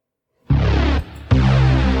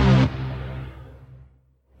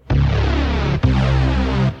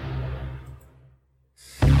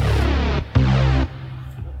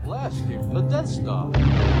Death Star.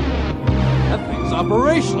 That thing's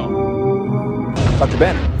operational. Dr.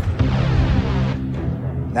 Banner,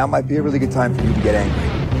 now might be a really good time for you to get angry.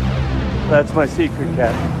 That's my secret,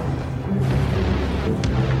 Captain.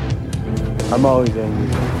 I'm always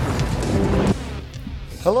angry.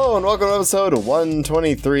 Hello and welcome to episode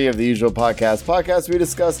 123 of the Usual Podcast. We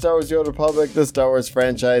discuss Star Wars: The Old Republic, the Star Wars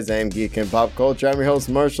franchise, and geek and pop culture. I'm your host,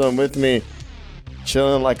 Marshall, and with me,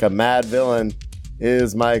 chilling like a mad villain,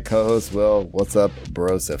 is my co-host, Will. What's up,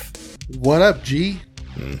 Broseph? What up, G?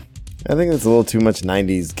 I think it's a little too much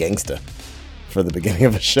 90s gangsta for the beginning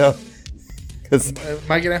of a show. Am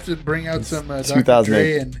I going to have to bring out some Dr.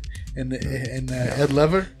 Dre and Ed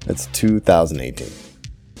Lever? It's 2018.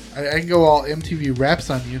 I can go all MTV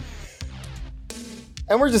raps on you.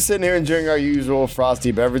 And we're just sitting here enjoying our usual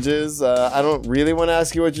frosty beverages. I don't really want to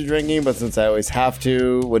ask you what you're drinking, but since I always have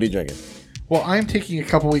to, what are you drinking? Well, I'm taking a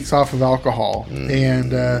couple weeks off of alcohol,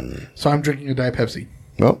 and so I'm drinking a Diet Pepsi.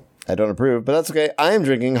 Well, I don't approve, but that's okay. I am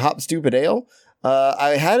drinking Hop Stupid Ale.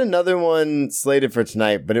 I had another one slated for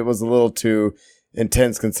tonight, but it was a little too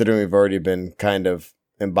intense considering we've already been kind of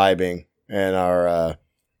imbibing in our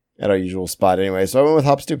at our usual spot anyway. So I went with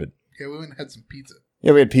Hop Stupid. Yeah, we went and had some pizza.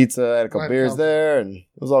 Yeah, we had pizza, I had a couple beers there, and it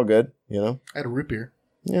was all good, you know? I had a root beer.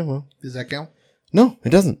 Yeah, well. Does that count? No, it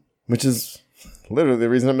doesn't, which is literally the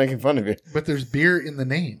reason I'm making fun of you. But there's beer in the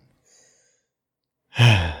name.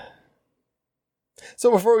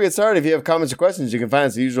 So before we get started, if you have comments or questions, you can find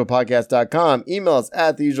us at theusualpodcast.com. Email us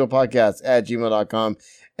at theusualpodcast@gmail.com.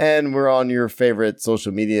 And we're on your favorite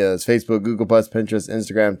social medias, Facebook, Google+, Pinterest,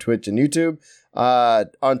 Instagram, Twitch, and YouTube.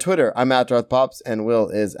 On Twitter, I'm at DarthPops, and Will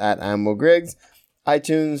is at AmWillGriggs.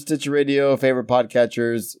 iTunes, Stitcher Radio, favorite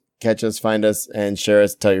podcatchers. Catch us, find us, and share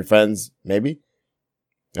us. Tell your friends, maybe.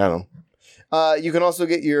 I don't know. You can also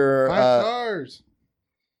get your 5 stars.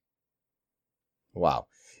 Wow.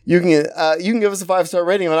 You can give us a 5-star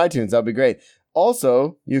rating on iTunes. That'd be great.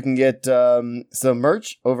 Also, you can get some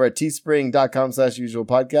merch over at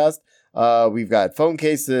teespring.com/usualpodcast. We've got phone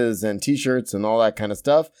cases and t-shirts and all that kind of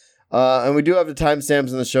stuff. And we do have the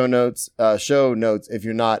timestamps in the show notes if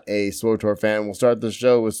you're not a SWOTOR fan. We'll start the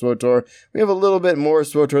show with SWOTOR. We have a little bit more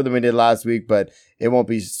SWOTOR than we did last week, but it won't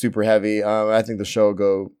be super heavy. I think the show will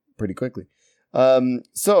go pretty quickly.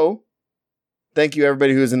 So thank you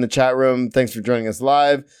everybody who's in the chat room. Thanks for joining us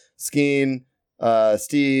live. Skeen,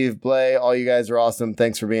 Steve, Blay, all you guys are awesome.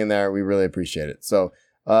 Thanks for being there. We really appreciate it. So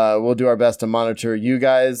we'll do our best to monitor you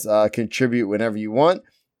guys. Contribute whenever you want.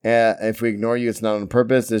 If we ignore you, it's not on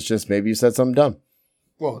purpose. It's just maybe you said something dumb.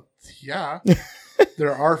 Well, yeah.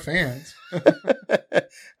 There are fans.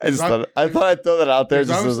 I thought I'd throw that out there. There's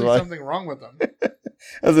just obviously like, something wrong with them.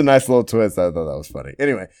 That was a nice little twist. I thought that was funny.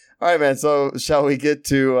 Anyway. All right, man. So shall we get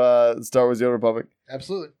to Star Wars: The Old Republic?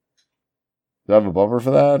 Absolutely. Do I have a bumper for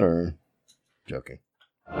that or joking?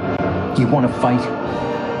 You want to fight?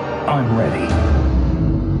 I'm ready.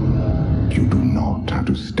 You do not have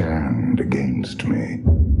to stand against me.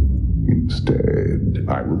 Instead,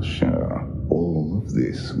 I will share all of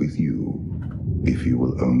this with you if you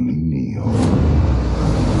will only kneel.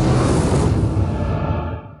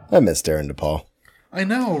 I miss Darren DePaul. I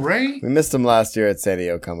know, right? We missed him last year at San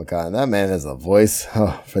Diego Comic-Con. That man has a voice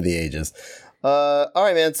for the ages. All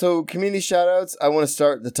right, man. So community shout-outs. I want to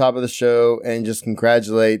start at the top of the show and just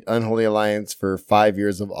congratulate Unholy Alliance for 5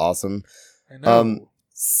 years of awesome. I know.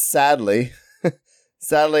 Sadly,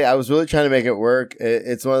 I was really trying to make it work.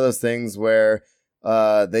 It's one of those things where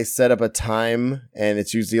they set up a time, and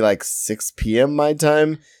it's usually like 6 p.m. my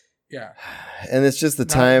time. Yeah. And it's just the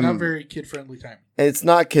time. Not very kid-friendly time. It's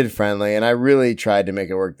not kid-friendly, and I really tried to make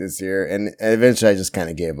it work this year, and eventually I just kind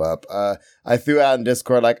of gave up. I threw out in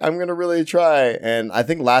Discord, like, I'm going to really try, and I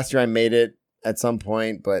think last year I made it at some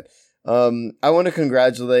point, but I want to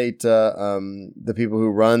congratulate the people who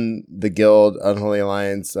run the guild, Unholy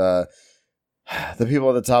Alliance, the people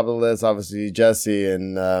at the top of the list, obviously Jesse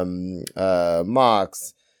and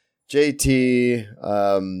Mox, JT,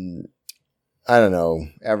 I don't know,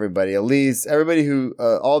 everybody, Elise, everybody who,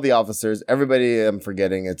 all the officers, everybody I'm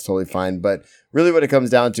forgetting, it's totally fine. But really what it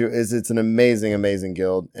comes down to is it's an amazing, amazing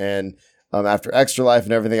guild. And after Extra Life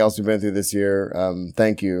and everything else we've been through this year,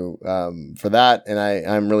 thank you for that. And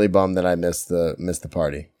I'm really bummed that I missed the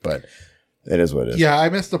party, but it is what it is. Yeah, I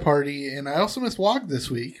missed the party, and I also missed WOG this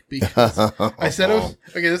week because I said I was,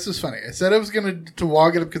 okay, this is funny. I said I was going to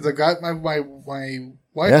WOG it up because I've got my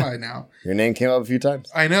Wi-Fi now. Your name came up a few times.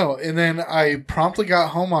 I know. And then I promptly got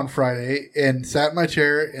home on Friday and sat in my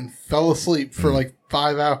chair and fell asleep for like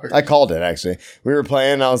 5 hours. I called it, actually. We were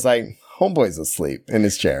playing, and I was like, homeboy's asleep in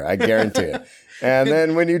his chair. I guarantee it. And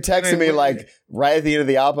then when you texted me like right at the end of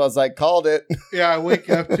the op, I was like, called it. Yeah, I wake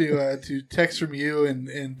up to texts from you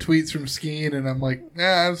and tweets from Skeen, and I'm like,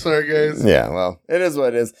 I'm sorry, guys. Yeah, well, it is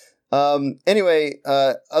what it is. Anyway,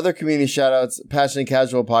 other community shout outs, Passionate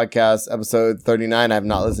Casual Podcast, episode 39. I have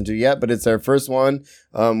not listened to yet, but it's our first one,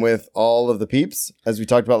 with all of the peeps, as we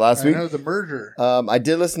talked about last week. I know, the merger. I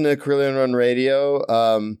did listen to Carillion Run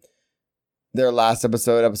Radio, their last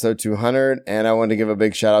episode 200, and I want to give a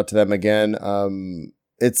big shout out to them again.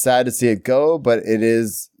 It's sad to see it go, but it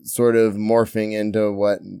is sort of morphing into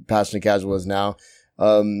what Passionate Casual is now.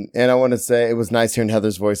 And I want to say it was nice hearing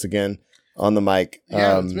Heather's voice again on the mic.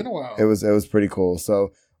 Yeah, it's been a while. It was pretty cool.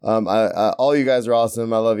 So, all you guys are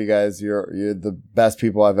awesome. I love you guys. You're the best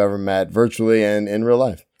people I've ever met, virtually and in real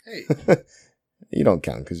life. Hey, you don't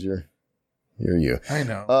count because you're you. I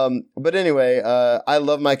know. But anyway, I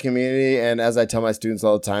love my community, and as I tell my students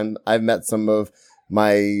all the time, I've met some of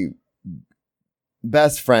my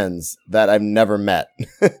best friends that I've never met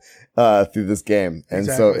through this game, and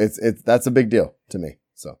so it's that's a big deal to me.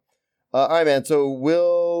 So, all right, man. So,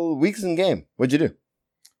 weeks in game, what'd you do?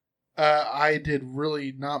 I did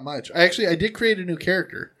really not much. I did create a new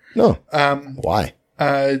character. No. Why?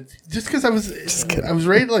 Just because I was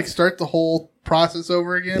ready to like start the whole process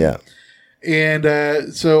over again. Yeah.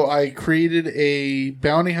 And so I created a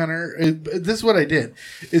bounty hunter. This is what I did,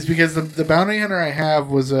 is because the bounty hunter I have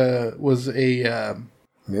was a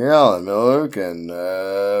Alan Milk and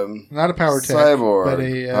not a power tech, cyborg, but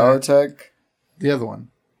a power tech. The other one,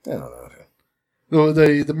 I don't know.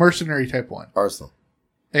 the mercenary type one, Arsenal.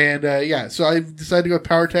 And so I decided to go with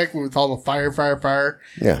power tech with all the fire.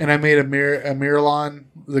 Yeah. And I made a Miralon,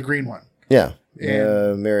 the green one. Yeah.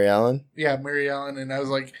 And Mary Allen. Yeah, Mary Allen, and I was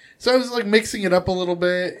like mixing it up a little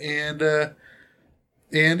bit, and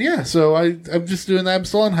yeah, so I'm just doing that. I'm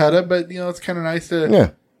still on Hutta, but it's kind of nice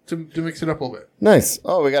to mix it up a little bit. Nice.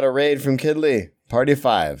 Oh, we got a raid from Kid Lee. Party of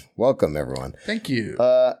 5. Welcome, everyone. Thank you.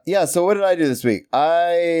 So what did I do this week?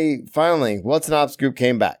 What's an Ops group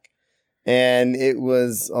came back, and it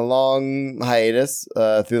was a long hiatus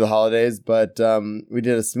through the holidays, but we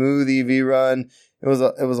did a smooth EV run. It was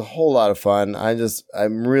a whole lot of fun.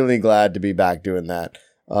 I'm really glad to be back doing that.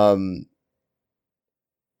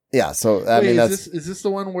 Is this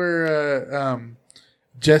the one where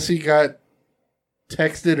Jesse got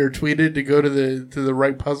texted or tweeted to go to the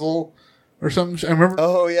right puzzle or something? I remember.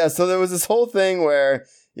 Oh yeah, so there was this whole thing where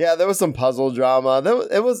there was some puzzle drama.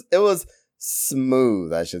 It was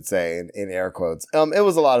smooth, I should say, in air quotes. It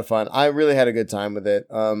was a lot of fun. I really had a good time with it.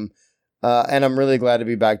 And I'm really glad to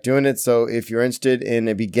be back doing it. So if you're interested in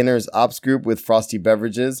a beginner's ops group with frosty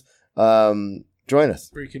beverages, join us.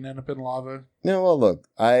 Where you can end up in lava. Yeah, well, look,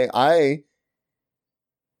 I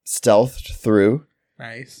stealthed through.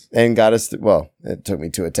 Nice. And got us, it took me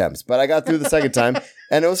 2 attempts, but I got through the second time,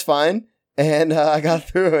 and it was fine. And I got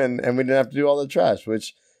through, and we didn't have to do all the trash,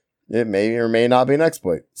 which it may or may not be an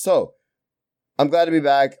exploit. So I'm glad to be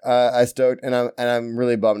back. I stoked, and I'm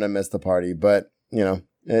really bummed I missed the party, but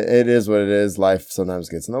it is what it is. Life sometimes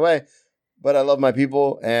gets in the way, but I love my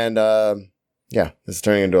people, and this is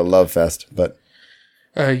turning into a love fest. But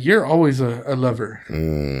you're always a lover.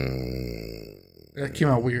 That came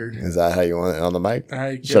out weird. Is that how you want it on the mic?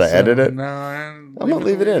 Should I edit it? No, I'm gonna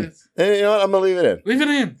leave it in. And you know what? I'm gonna leave it in. Leave it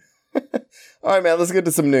in. All right, man. Let's get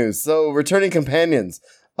to some news. So, returning companions.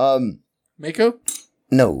 Mako?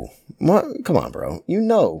 No. What? Come on, bro.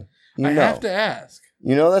 I have to ask.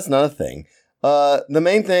 That's not a thing. The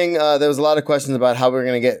main thing, there was a lot of questions about how we're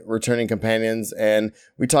going to get returning companions, and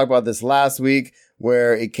we talked about this last week,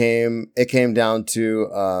 where it came down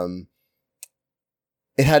to,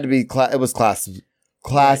 it had to be it was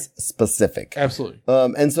class specific. Absolutely.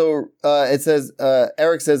 And so, it says,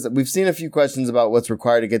 Eric says, we've seen a few questions about what's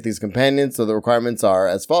required to get these companions. So the requirements are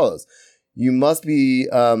as follows. You must be,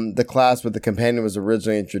 the class where the companion was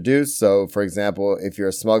originally introduced. So for example, if you're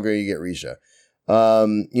a smuggler, you get Risha.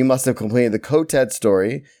 You must have completed the Kotet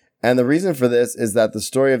story. And the reason for this is that the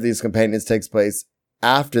story of these companions takes place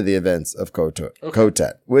after the events of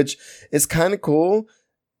Kotet, which is kind of cool.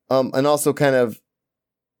 And also kind of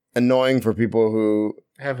annoying for people who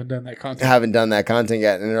haven't done that content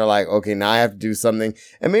yet. And they're like, okay, now I have to do something.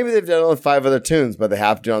 And maybe they've done only 5 other tunes, but they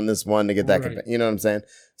have to do on this one to get that. You know what I'm saying?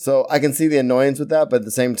 So I can see the annoyance with that, but at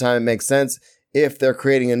the same time, it makes sense if they're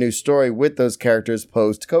creating a new story with those characters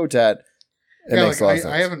post Kotet. It makes a lot of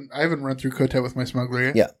sense. I haven't run through Kotet with my smuggler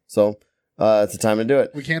yet. Yeah, so it's the time to do it.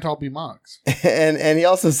 We can't all be monks. and he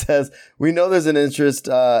also says, we know there's an interest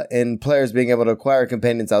in players being able to acquire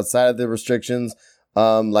companions outside of the restrictions,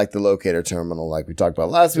 like the locator terminal, like we talked about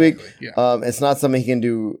last week. Yeah. It's not something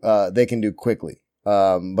they can do quickly.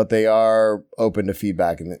 but they are open to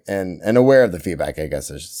feedback and aware of the feedback, I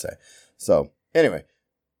guess I should say. So anyway,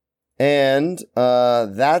 and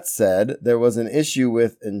that said, there was an issue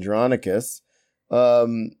with Andronicus.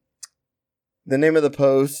 The name of the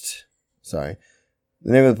post,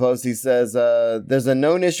 he says, there's a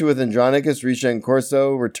known issue with Andronicus, Risha, and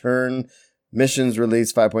Corso return missions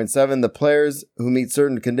release 5.7. The players who meet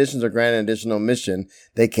certain conditions are granted an additional mission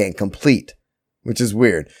they can't complete, which is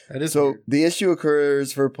weird. That is so weird. The issue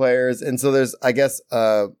occurs for players, and so there's, I guess,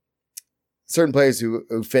 certain players who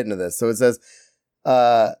fit into this. So it says,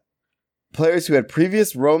 players who had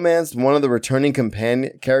previous romanced one of the returning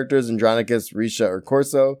companion characters, Andronicus, Risha, or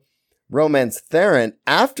Corso, romanced Theron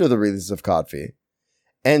after the release of Codfy,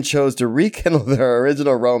 and chose to rekindle their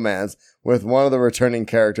original romance with one of the returning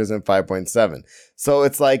characters in 5.7. So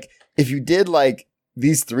it's like, if you did like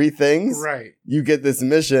these three things, right, you get this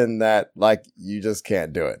mission that like you just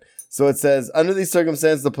can't do it. So it says, under these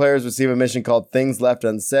circumstances, the players receive a mission called Things Left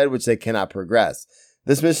Unsaid, which they cannot progress.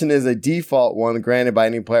 This mission is a default one granted by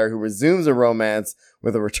any player who resumes a romance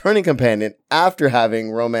with a returning companion after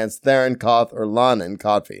having romanced Theron, Koth, or Lana in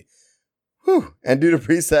Codfy. Whew. And due to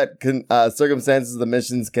preset circumstances, the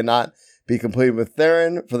missions cannot be completed with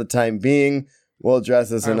Theron for the time being. We'll address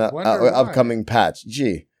this in an upcoming patch.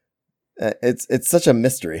 Gee, it's such a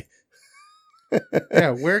mystery. Yeah,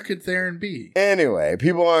 where could Theron be? Anyway,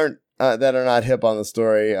 people aren't that are not hip on the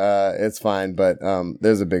story. It's fine, but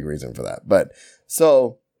there's a big reason for that. But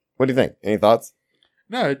so, what do you think? Any thoughts?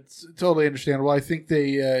 No, it's totally understandable. I think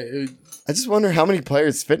they. I just wonder how many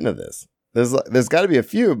players fit into this. There's got to be a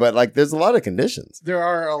few, but like there's a lot of conditions. There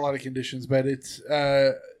are a lot of conditions, but it's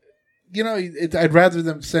I'd rather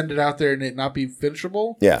them send it out there and it not be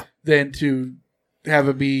finishable, than to have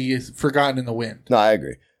it be forgotten in the wind. No, I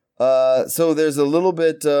agree. So there's a little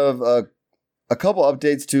bit of a couple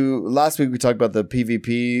updates to last week. We talked about the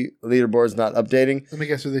PvP leaderboards not updating. Let me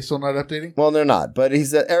guess, are they still not updating? Well, they're not, but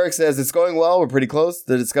Eric says it's going well. We're pretty close.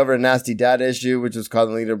 They discovered a nasty data issue, which is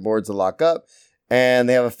causing leaderboards to lock up. And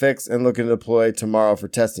they have a fix and looking to deploy tomorrow for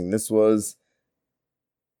testing. Was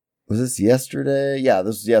this yesterday? Yeah,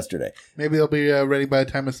 this was yesterday. Maybe they'll be ready by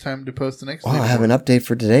the time it's time to post the next I have an update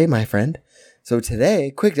for today, my friend. So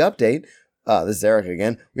today, quick update. This is Eric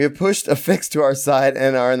again. We have pushed a fix to our site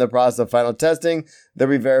and are in the process of final testing. They'll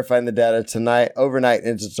be verifying the data overnight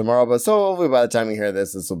into tomorrow. But so hopefully by the time you hear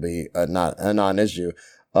this will be not a non-issue.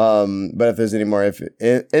 But if there's any more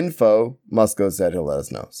info, Musco said he'll let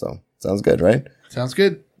us know. So sounds good, right? Sounds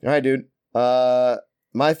good. All right, dude.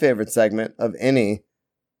 My favorite segment of any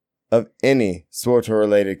SWTOR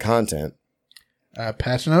related content.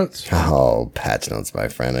 Patch notes. Oh, patch notes, my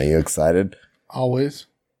friend. Are you excited? Always.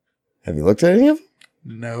 Have you looked at any of them?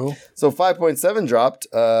 No. So 5.7 dropped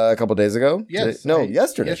a couple days ago. Yes.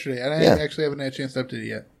 Yesterday. Yesterday. And I actually haven't had a chance to update it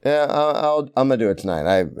yet. Yeah, I'm going to do it tonight.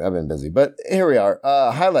 I've been busy. But here we are.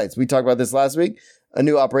 Highlights. We talked about this last week. A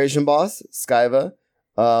new operation boss, Skyva,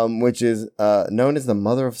 which is known as the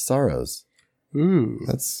Mother of Sorrows. Ooh.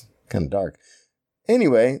 That's kind of dark.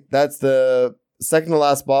 Anyway, that's the second to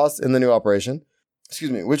last boss in the new operation. Excuse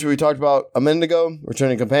me, which we talked about a minute ago.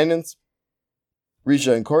 Returning companions.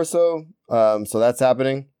 Risha and Corso, so that's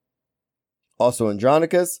happening. Also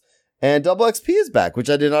Andronicus, and Double XP is back, which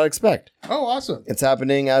I did not expect. Oh, awesome. It's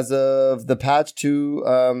happening as of the patch to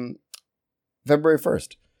February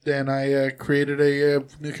 1st. Then I created a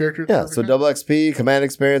new character. Yeah, so Double XP, command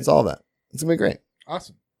experience, all that. It's going to be great.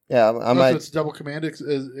 Awesome. Yeah, I might. So it's double command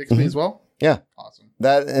XP as well? Yeah. Awesome.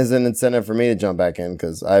 That is an incentive for me to jump back in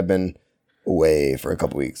because I've been away for a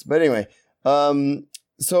couple weeks. But anyway,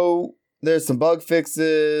 so there's some bug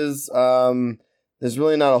fixes. There's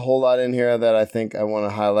really not a whole lot in here that I think I want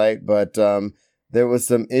to highlight, but there was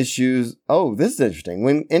some issues. Oh, this is interesting.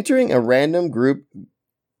 When entering a random group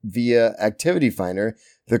via Activity Finder,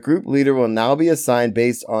 the group leader will now be assigned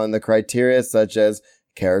based on the criteria such as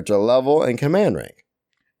character level and command rank.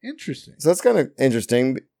 Interesting. So that's kind of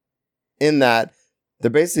interesting in that they're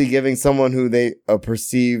basically giving someone who they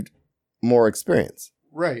perceived more experience.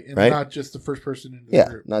 Right, and right? not just the first person in the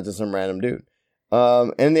group. Not just some random dude.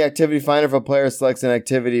 In the activity finder, if a player selects an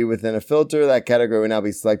activity within a filter, that category will now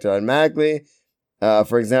be selected automatically.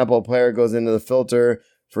 For example, a player goes into the filter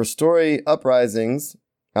for story uprisings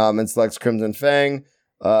and selects Crimson Fang.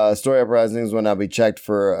 Story uprisings will now be checked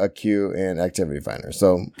for a queue in activity finder.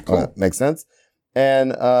 So cool. Makes sense.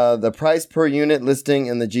 And the price per unit listing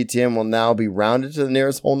in the GTM will now be rounded to the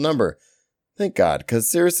nearest whole number. Thank God,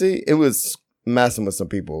 because seriously, it was messing with some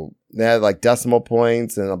people. They had like decimal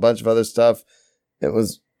points and a bunch of other stuff. It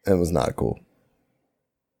was not cool.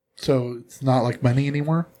 So it's not like money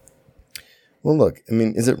anymore? Well, look, I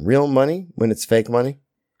mean, is it real money when it's fake money?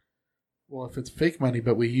 Well, if it's fake money,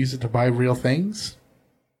 but we use it to buy real things.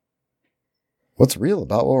 What's real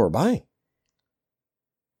about what we're buying?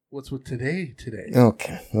 What's with today?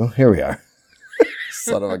 Okay, well, here we are.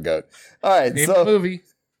 Son of a goat. All right, Name so the movie.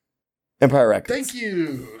 Empire Records. Thank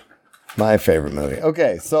you. My favorite movie.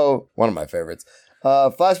 Okay, so one of my favorites.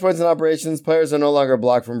 Flashpoints and operations. Players are no longer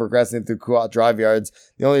blocked from progressing through Kuat drive yards.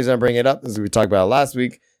 The only reason I bring it up is we talked about it last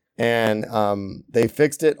week, and they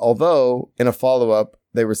fixed it. Although in a follow-up,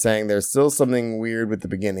 they were saying there's still something weird with the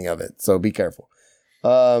beginning of it, so be careful.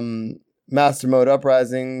 Master mode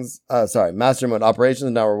operations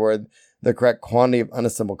now reward the correct quantity of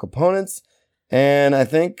unassembled components, and I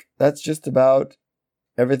think that's just about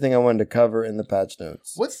everything I wanted to cover in the patch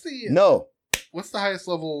notes. What's the highest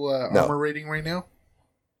level armor rating right now?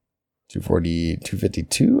 240,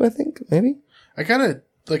 252, I think, maybe? I kind of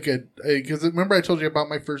like because remember I told you about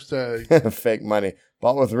my first... fake money.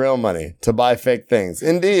 Bought with real money to buy fake things.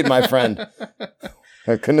 Indeed, my friend.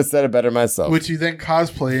 I couldn't have said it better myself. Which you then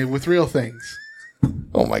cosplay with real things.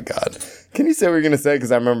 Oh my God. Can you say what you're going to say?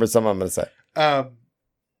 Because I remember something I'm going to say.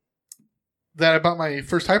 That I bought my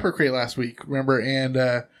first Hyper Crate last week, remember? And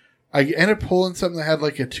I ended up pulling something that had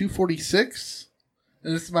like a 246.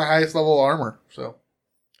 And this is my highest level armor, so...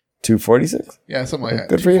 246? Yeah, something like that.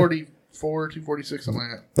 Good for you. 244, 246, something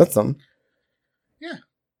like that. That's something. Yeah.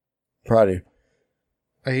 Proud of you.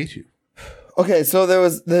 I hate you. Okay, so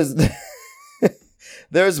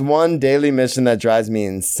there's one daily mission that drives me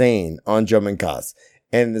insane on Jomon Kaas,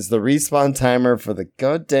 and it's the respawn timer for the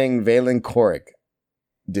goddamn Valen Korik.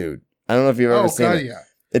 Dude, I don't know if you've ever seen it. Yeah.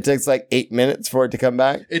 It takes like 8 minutes for it to come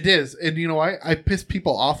back. It is, and you know why? I piss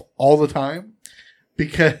people off all the time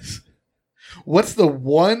because what's the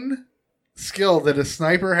one skill that a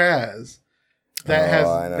sniper has that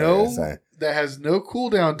has no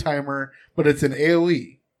cooldown timer, but it's an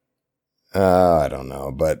AoE? I don't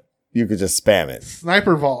know, but you could just spam it.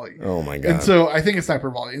 Sniper volley. Oh my God. And so I think it's sniper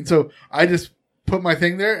volley. And so I just put my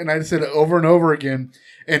thing there and I just said it over and over again.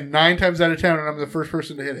 And 9 times out of 10, I'm the first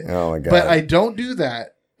person to hit it. Oh my God. But I don't do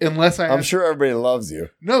that unless I'm sure everybody loves you.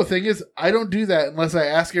 No, thing is, I don't do that unless I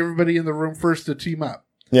ask everybody in the room first to team up.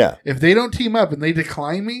 Yeah. If they don't team up and they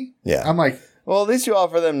decline me, I'm like... Well, at least you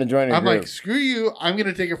offer them to join your group. I'm like, screw you. I'm going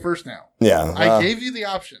to take it first now. Yeah. I gave you the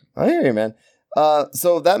option. I hear you, man.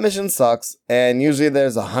 So that mission sucks, and usually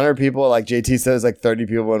there's 100 people, like JT says, like 30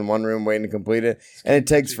 people in one room waiting to complete it, and it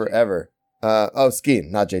takes forever.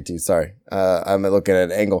 Skeen, not JT, sorry. I'm looking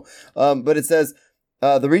at an angle. But it says,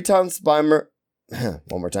 the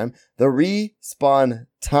one more time, the respawn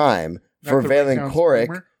time for Valen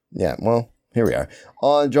Korik. Yeah, well, here we are.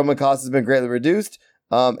 On Jomon Kaas has been greatly reduced,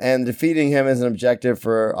 and defeating him is an objective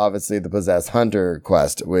for, obviously, the Possessed Hunter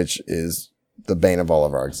quest, which is the bane of all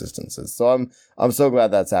of our existences. So I'm so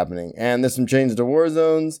glad that's happening. And there's some changes to war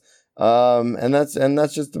zones. And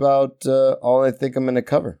that's just about all I think I'm gonna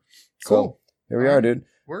cover. Cool. So here we are, dude.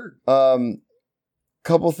 Word.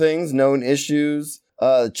 Couple things, known issues.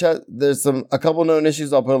 There's a couple known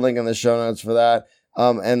issues. I'll put a link in the show notes for that.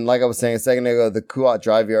 And like I was saying a second ago, the Kuat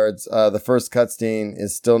drive yards, the first cutscene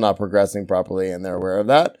is still not progressing properly, and they're aware of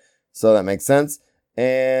that. So that makes sense.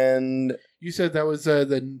 And you said that was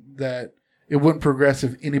that it wouldn't progress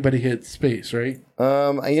if anybody hit space, right?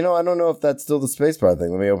 I don't know if that's still the spacebar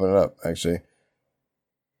thing. Let me open it up, actually.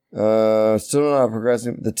 Still not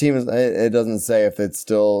progressing. The team is, it doesn't say if it's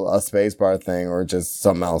still a spacebar thing or just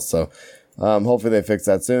something else. So, hopefully they fix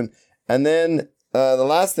that soon. And then, the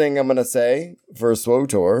last thing I'm going to say for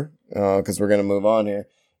SWTOR, cause we're going to move on here,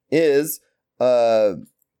 is,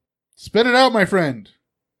 spit it out, my friend.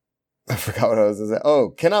 I forgot what I was going to say.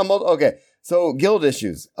 Oh, okay. So guild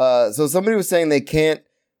issues. So somebody was saying they can't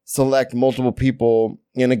select multiple people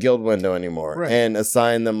in a guild window anymore and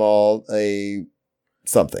assign them all a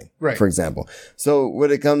something, for example. So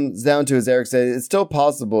what it comes down to, as Eric said, it's still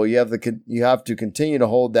possible. You have to continue to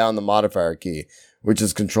hold down the modifier key, which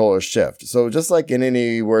is Control or Shift. So just like in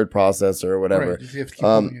any word processor or whatever,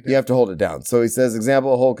 you have to hold it down. So he says,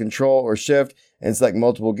 example, hold Control or Shift and select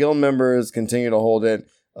multiple guild members, continue to hold it,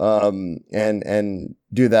 and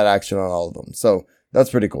do that action on all of them. So that's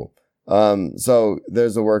pretty cool. So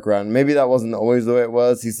there's a workaround. Maybe that wasn't always the way it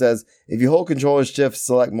was. He says, if you hold Control or Shift,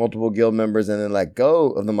 select multiple guild members and then let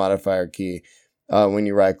go of the modifier key, when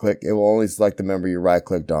you right click, it will only select the member you right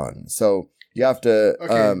clicked on. So you have to,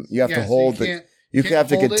 to hold you have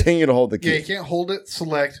to continue to hold the key. Yeah, you can't hold it,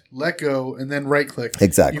 select, let go, and then right click.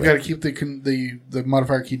 Exactly. You got to keep the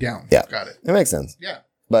modifier key down. Yeah. Got it. It makes sense. Yeah.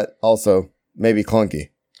 But also maybe clunky.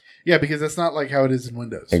 Yeah, because that's not like how it is in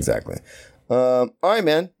Windows. Exactly. All right,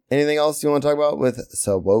 man. anything else you want to talk about with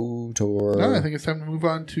Sawotor? No, I think it's time to move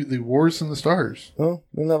on to the Wars in the Stars. Well,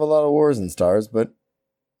 we don't have a lot of wars and stars, but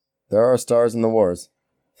there are stars in the wars.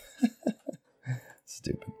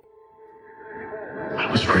 Stupid.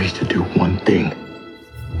 I was raised to do one thing.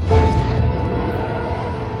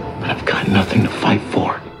 But I've got nothing to fight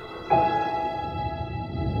for.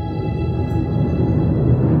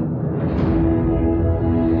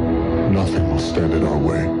 Nothing will stand in our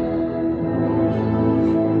way.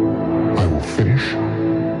 I will finish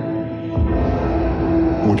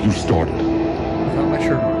what you started. Without my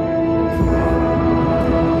shirt on.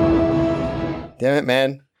 Damn it,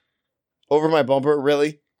 man. Over my bumper,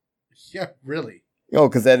 really? Yeah, really. Oh,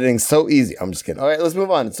 because editing's so easy. I'm just kidding. All right, let's move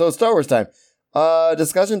on. So, Star Wars time.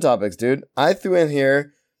 Discussion topics, dude. I threw in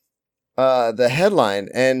here the headline,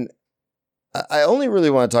 and I only really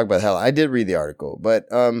want to talk about the headline. I did read the article, but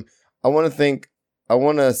I want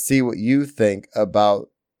to see what you think about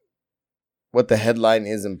what the headline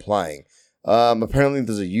is implying. Apparently,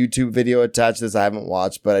 there's a YouTube video attached to this I haven't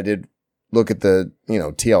watched, but I did look at the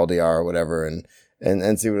TLDR or whatever and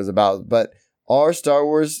see what it's about. But are Star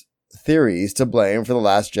Wars theories to blame for The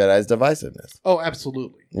Last Jedi's divisiveness? Oh,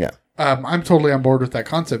 absolutely. Yeah. I'm totally on board with that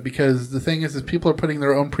concept because the thing is people are putting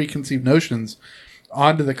their own preconceived notions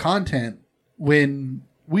onto the content when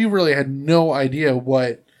we really had no idea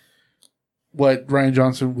what Rian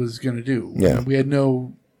Johnson was going to do. Yeah. We had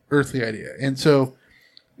no earthly idea. And so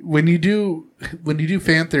when you do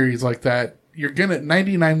fan theories like that, you're going to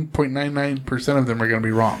 99.99% of them are going to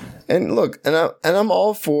be wrong. And look, and I'm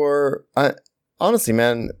all for honestly,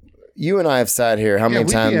 man, you and I have sat here how many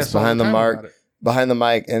times behind the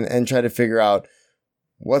mic and try to figure out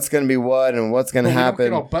what's going to be what and what's going to happen. We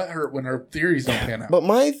don't get all butthurt when our theories don't pan out. But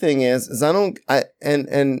my thing is I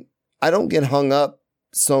don't get hung up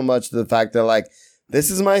so much to the fact that like this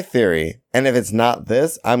is my theory, and if it's not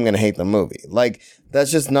this, I'm going to hate the movie. Like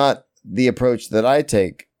that's just not the approach that I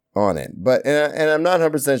take on it. But and I'm not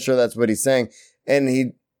 100% sure that's what he's saying. And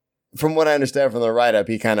he, from what I understand from the write-up,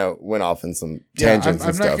 he kind of went off in some tangents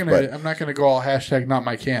and stuff. I'm not gonna go all hashtag not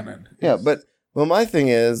my canon. Yeah, but my thing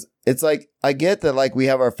is, it's like I get that like we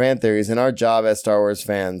have our fan theories, and our job as Star Wars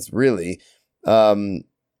fans, really, the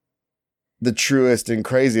truest and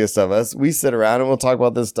craziest of us, we sit around and we'll talk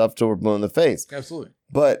about this stuff till we're blue in the face. Absolutely.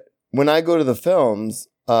 But when I go to the films,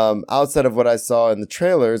 outside of what I saw in the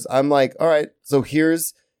trailers, I'm like, all right, so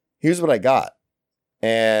here's what I got,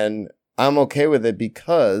 and I'm okay with it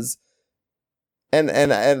because, and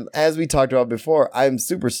as we talked about before, I'm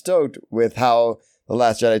super stoked with how The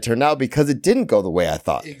Last Jedi turned out because it didn't go the way I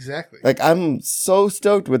thought. Exactly. Like I'm so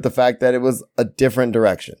stoked with the fact that it was a different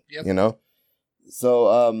direction. Yep.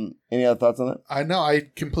 So, any other thoughts on that? I know, I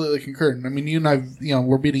completely concur. I mean, you and I,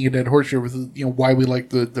 we're beating a dead horse here with why we like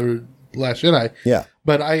the Last Jedi. Yeah.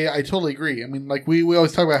 But I totally agree. I mean, like we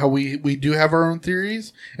always talk about how we do have our own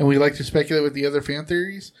theories and we like to speculate with the other fan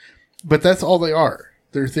theories, but that's all they are.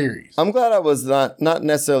 They're theories. I'm glad I was not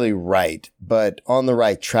necessarily right, but on the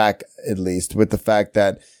right track at least with the fact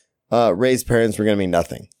that Rey's parents were going to be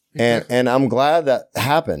nothing. Exactly. And I'm glad that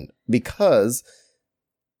happened because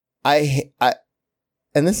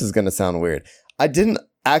and this is going to sound weird. I didn't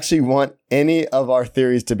actually want any of our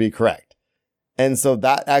theories to be correct. And so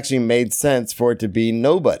that actually made sense for it to be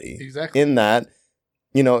nobody. Exactly. In that,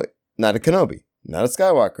 not a Kenobi, not a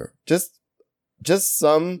Skywalker, just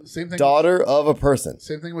some daughter of a person.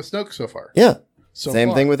 Same thing with Snoke so far. Yeah.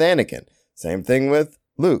 Same thing with Anakin. Same thing with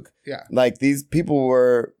Luke. Yeah. Like these people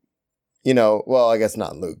were, well, I guess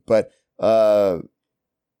not Luke, but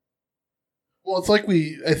well, it's like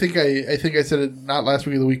I think I said it not last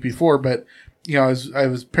week or the week before, but I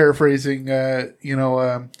was paraphrasing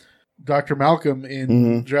Dr. Malcolm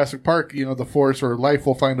in Jurassic Park, the Force or life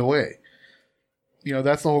will find a way.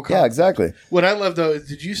 That's the whole concept. Yeah, exactly. What I love, though, is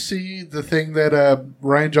did you see the thing that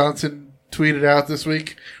Rian Johnson tweeted out this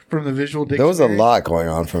week from the Visual Dictionary? There was a lot going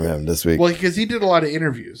on from him this week. Well, because he did a lot of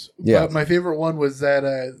interviews. Yeah. But my favorite one was that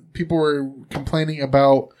people were complaining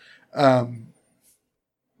about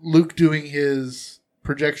Luke doing his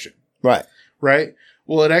projection. Right. Right?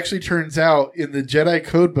 Well, it actually turns out in the Jedi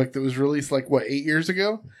Codebook that was released 8 years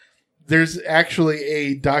ago, there's actually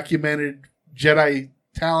a documented Jedi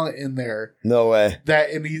talent in there. No way.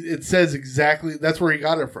 It says exactly that's where he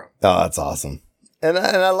got it from. Oh, that's awesome. And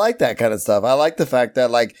I like that kind of stuff. I like the fact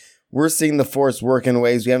that we're seeing the Force work in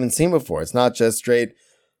ways we haven't seen before. It's not just straight,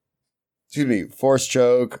 Force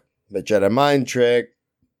choke, the Jedi mind trick,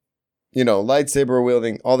 lightsaber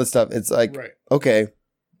wielding, all this stuff. It's like, right. Okay,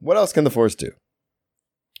 what else can the Force do?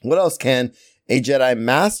 What else can a Jedi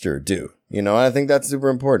Master do? I think that's super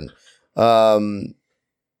important.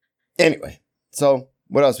 Anyway, so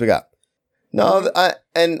What else we got? No,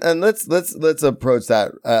 and let's approach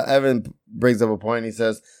that. Evan brings up a point. He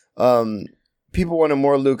says, people wanted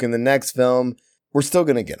more Luke in the next film. We're still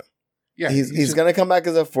gonna get him. Yeah, he's gonna come back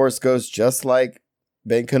as a Force ghost, just like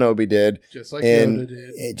Ben Kenobi did, just like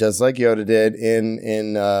Yoda did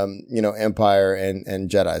in Empire and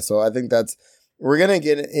Jedi. So I think we're gonna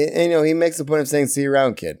get it. And, he makes the point of saying, "See you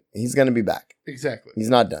around, kid." He's gonna be back. Exactly. He's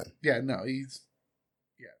not done. Yeah, no,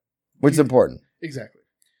 which is important. Exactly.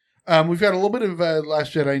 We've got a little bit of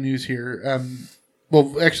Last Jedi news here.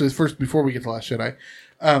 Well, actually, first, before we get to Last Jedi,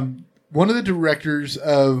 one of the directors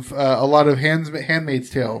of a lot of Handmaid's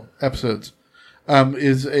Tale episodes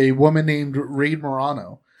is a woman named Raid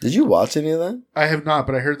Morano. Did you watch any of that? I have not,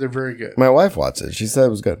 but I heard they're very good. My wife watched it. She said it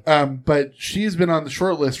was good. But she's been on the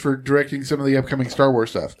short list for directing some of the upcoming Star Wars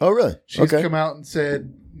stuff. Oh, really? She's come out and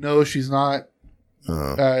said, no, she's not.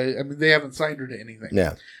 They haven't signed her to anything.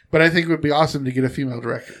 Yeah. But I think it would be awesome to get a female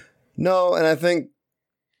director. No, and I think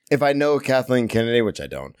if I know Kathleen Kennedy, which I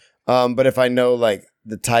don't, but if I know like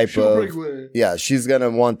the type she's going to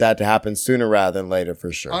want that to happen sooner rather than later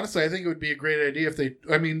for sure. Honestly, I think it would be a great idea if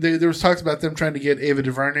there was talks about them trying to get Ava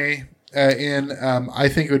DuVernay in. I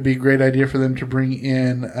think it would be a great idea for them to bring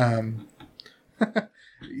in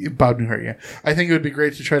Bob Newhart, yeah. I think it would be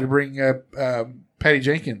great to try to bring Patty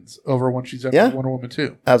Jenkins over when she's up Wonder Woman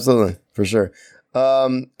 2. Absolutely, for sure.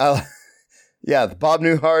 The Bob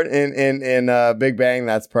Newhart in Big Bang,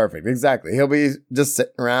 that's perfect. Exactly. He'll be just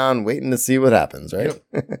sitting around waiting to see what happens, right?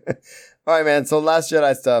 Yep. All right, man. So Last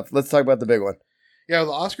Jedi stuff. Let's talk about the big one. Yeah,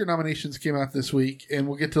 the Oscar nominations came out this week, and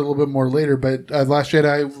we'll get to a little bit more later, but Last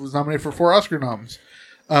Jedi was nominated for 4 Oscar noms,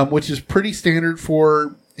 which is pretty standard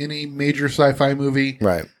for any major sci-fi movie.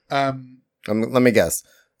 Right. Let me guess,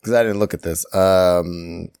 because I didn't look at this.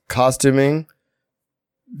 Costuming,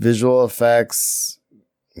 visual effects,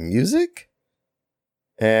 music,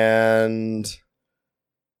 and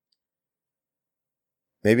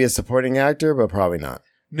maybe a supporting actor, but probably not.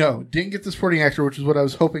 No, didn't get the supporting actor, which is what I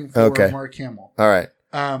was hoping for. Okay. Mark Hamill. All right.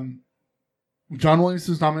 John Williams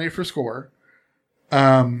is nominated for score.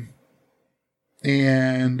 And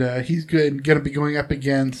he's going to be going up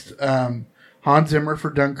against Hans Zimmer for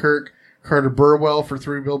Dunkirk, Carter Burwell for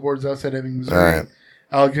 3 Billboards Outside Ebbing, Missouri, right.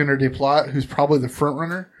 Alexander Desplat, who's probably the front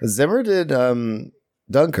runner. Zimmer did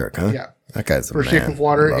Dunkirk, huh? Yeah. That guy's a for man. Shape of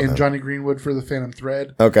Water, and him. Johnny Greenwood for The Phantom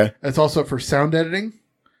Thread. Okay. It's also up for sound editing.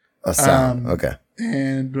 A sound. Okay.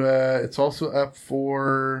 And it's also up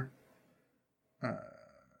for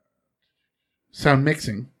sound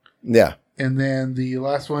mixing. Yeah. And then the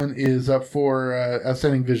last one is up for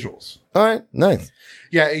outstanding visuals. All right. Nice.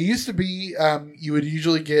 Yeah, it used to be you would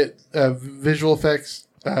usually get visual effects,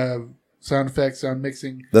 sound effects, sound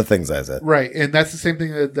mixing. The things I said. Right. And that's the same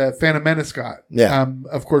thing that Phantom Menace got. Yeah.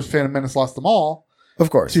 Of course, Phantom Menace lost them all.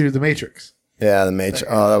 Of course. To The Matrix. Yeah, The Matrix.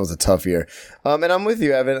 Oh, that was a tough year. And I'm with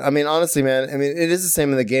you, Evan. I mean, honestly, man, it is the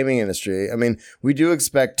same in the gaming industry. I mean, we do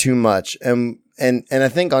expect too much. And I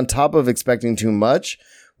think on top of expecting too much,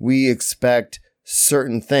 we expect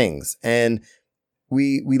certain things. And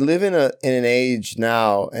we live in an age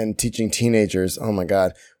now, and teaching teenagers, oh my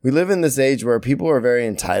God, we live in this age where people are very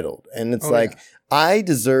entitled. And it's I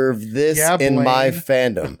deserve this in my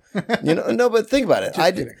fandom. No, but think about it.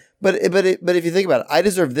 But if you think about it, I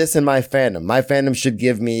deserve this in my fandom. My fandom should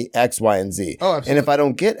give me X, Y, and Z. Oh, absolutely. And if I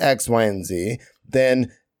don't get X, Y, and Z,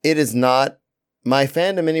 then it is not my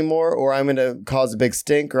fandom anymore, or I'm going to cause a big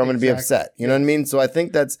stink, or I'm going to be upset. You know what I mean? So I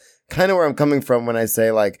think that's kind of where I'm coming from when I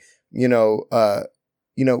say, like, we.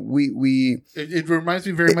 It reminds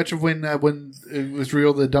me very much of when it was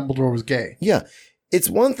real that Dumbledore was gay. Yeah, it's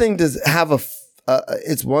one thing to have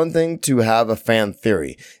it's one thing to have a fan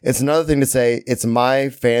theory. It's another thing to say it's my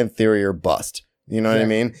fan theory or bust. You know what I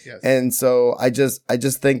mean? Yes. And so I just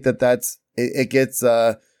think that's it gets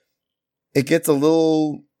a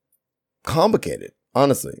little complicated,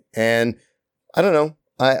 honestly. And I don't know.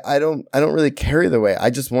 I don't really care either way. I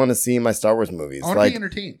just want to see my Star Wars movies. I want to be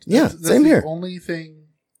entertained. That's same here. Only thing.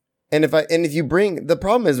 And if you bring, the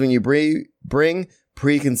problem is when you bring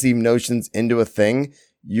preconceived notions into a thing,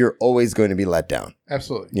 you're always going to be let down.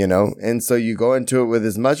 Absolutely. And so you go into it with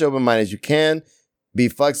as much open mind as you can, be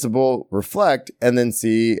flexible, reflect, and then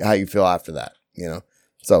see how you feel after that,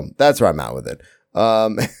 So that's where I'm at with it.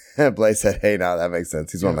 Blaze said, hey, now that makes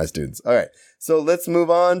sense. He's one of my students. All right. So let's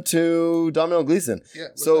move on to Domhnall Gleeson. Yeah,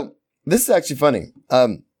 so this is actually funny.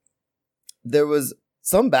 There was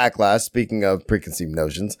some backlash, speaking of preconceived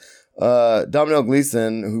notions. Domhnall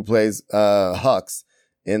Gleeson, who plays Hux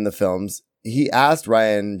in the films, he asked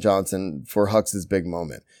Rian Johnson for Hux's big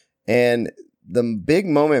moment. And the big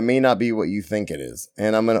moment may not be what you think it is.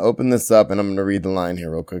 And I'm going to open this up and I'm going to read the line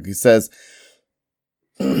here real quick. He says,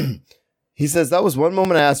 that was one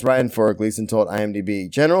moment I asked Ryan for, Gleason told IMDb.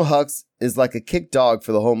 General Hux is like a kick dog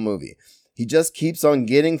for the whole movie. He just keeps on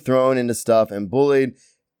getting thrown into stuff and bullied.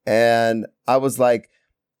 And I was like,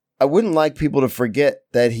 I wouldn't like people to forget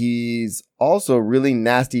that he's also a really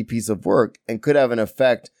nasty piece of work and could have an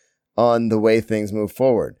effect on the way things move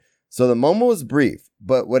forward. So the moment was brief,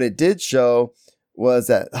 but what it did show was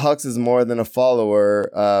that Hux is more than a follower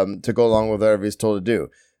to go along with whatever he's told to do.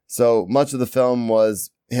 So much of the film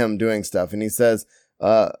was him doing stuff. And he says,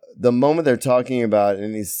 the moment they're talking about,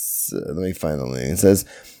 and let me find the line. It says,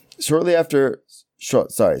 shortly after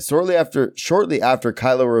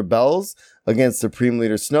Kylo rebels against Supreme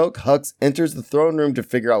Leader Snoke, Hux enters the throne room to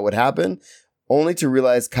figure out what happened, only to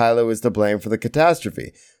realize Kylo is to blame for the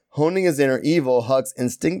catastrophe. Honing his inner evil, Hux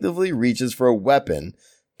instinctively reaches for a weapon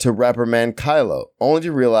to reprimand Kylo, only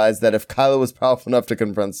to realize that if Kylo was powerful enough to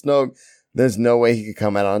confront Snoke, there's no way he could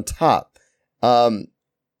come out on top.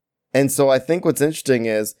 And so I think what's interesting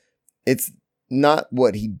is it's not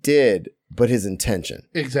what he did, but his intention.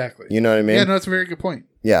 Exactly. You know what I mean? Yeah, no, that's a very good point.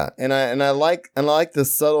 Yeah, and I like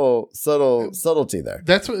the subtlety there.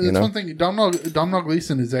 That's one thing. Domhnall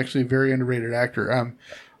Gleeson is actually a very underrated actor.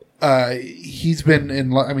 He's been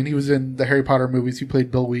in. I mean, he was in the Harry Potter movies. He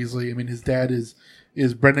played Bill Weasley. I mean, his dad is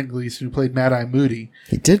Brendan Gleeson, who played Mad Eye Moody.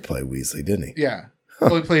 He did play Weasley, didn't he? Yeah.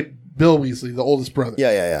 Well, he played Bill Weasley, the oldest brother.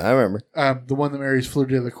 Yeah. I remember. The one that marries Fleur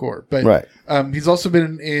Delacour. But right. He's also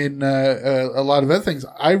been in a lot of other things.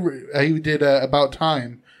 He did About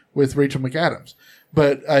Time with Rachel McAdams.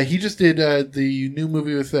 But he just did the new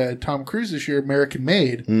movie with Tom Cruise this year, American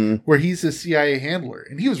Made, where he's a CIA handler.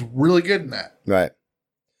 And he was really good in that. Right.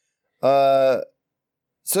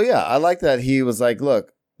 So yeah, I like that he was like,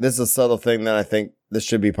 look, this is a subtle thing that I think this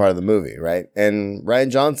should be part of the movie, right? And Rian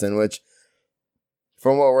Johnson, which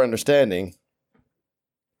from what we're understanding,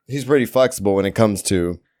 he's pretty flexible when it comes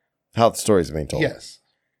to how the stories are being told. Yes.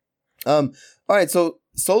 All right, so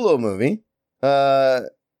Solo movie.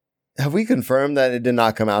 Have we confirmed that it did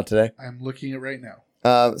not come out today? I'm looking at it right now.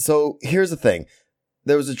 So here's the thing.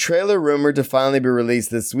 There was a trailer rumored to finally be released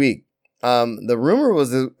this week. The rumor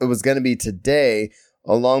was it was going to be today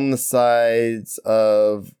along the sides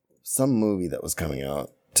of some movie that was coming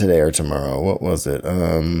out today or tomorrow. What was it?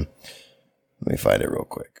 Let me find it real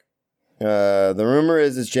quick. The rumor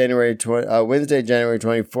is it's Wednesday, January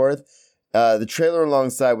 24th. The trailer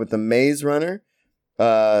alongside with The Maze Runner,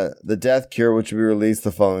 The Death Cure, which will be released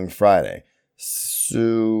the following Friday.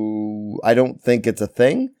 So I don't think it's a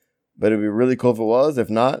thing, but it'd be really cool if it was. If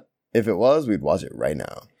not, if it was, we'd watch it right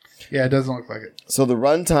now. Yeah, it doesn't look like it. So the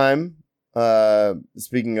runtime,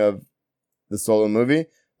 speaking of the Solo movie,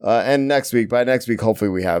 and by next week, hopefully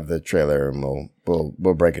we have the trailer and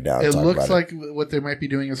we'll break it down. It looks like what they might be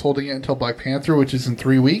doing is holding it until Black Panther, which is in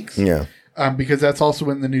 3 weeks. Yeah. Because that's also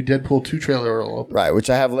when the new Deadpool 2 trailer will open. Right, which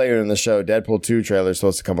I have later in the show. Deadpool 2 trailer is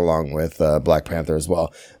supposed to come along with Black Panther as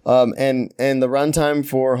well. And the runtime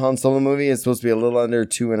for Han Solo movie is supposed to be a little under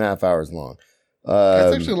 2.5 hours long.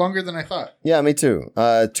 That's actually longer than I thought. Yeah, me too.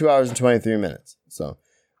 2 hours and 23 minutes. So,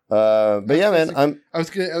 but yeah, man, I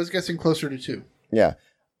was guessing closer to 2. Yeah.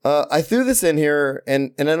 I threw this in here,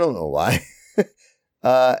 and I don't know why.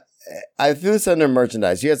 I threw this under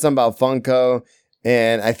merchandise. You had something about Funko,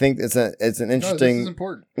 and I think it's an interesting. No, this is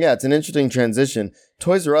important. Yeah, it's an interesting transition.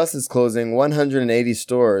 Toys R Us is closing 180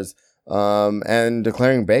 stores, and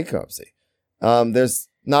declaring bankruptcy. There's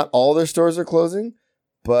not all their stores are closing,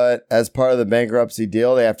 but as part of the bankruptcy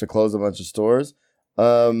deal, they have to close a bunch of stores.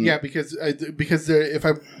 Yeah, because if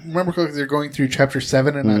I remember correctly, they're going through Chapter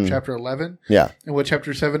 7 and not Chapter 11. Yeah. And what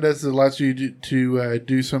Chapter 7 does is it allows you to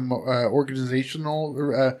do some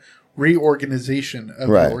organizational reorganization of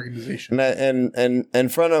the organization.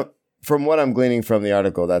 And from what I'm gleaning from the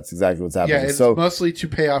article, that's exactly what's happening. Yeah, it's mostly to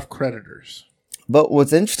pay off creditors. But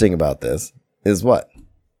what's interesting about this is what?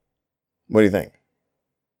 What do you think?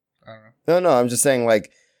 I don't know. No, I'm just saying,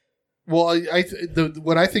 like... Well,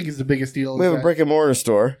 what I think is the biggest deal is we have a brick and mortar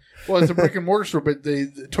store. Well, it's a brick and mortar store, but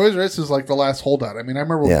the Toys R Us is like the last holdout. I mean, I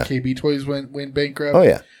remember when KB Toys went bankrupt. Oh,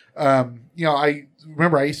 yeah. I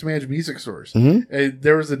remember I used to manage music stores. Mm-hmm.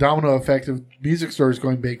 There was a domino effect of music stores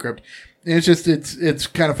going bankrupt. And it's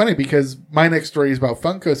kind of funny because my next story is about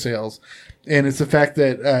Funko sales, and it's the fact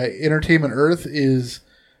that Entertainment Earth is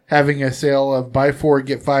having a sale of buy four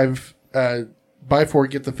get the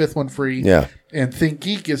fifth one free. Yeah. And Think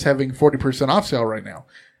Geek is having 40% off sale right now.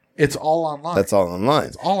 It's all online. That's all online.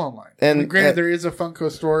 It's all online. And granted, there is a Funko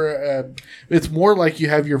store. It's more like you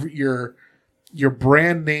have your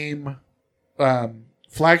brand name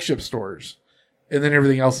flagship stores, and then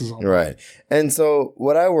everything else is online. Right. And so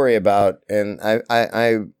what I worry about, and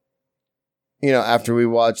I after we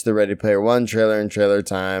watch the Ready Player One trailer and Trailer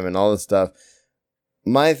Time and all this stuff,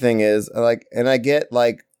 my thing is like, and I get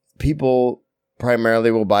like people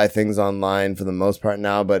primarily will buy things online for the most part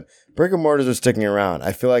now, but brick and mortars are sticking around.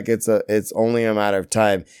 I feel like it's only a matter of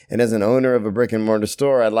time. And as an owner of a brick and mortar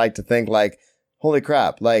store, I'd like to think like, holy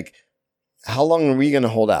crap, like how long are we going to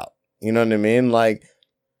hold out? You know what I mean? Like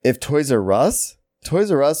if Toys R Us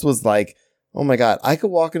was like, oh my God, I could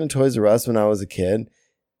walk into Toys R Us when I was a kid.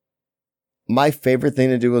 My favorite thing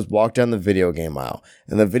to do was walk down the video game aisle.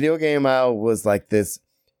 And the video game aisle was like this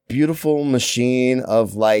beautiful machine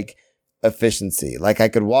of like efficiency. Like I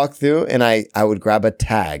could walk through and I would grab a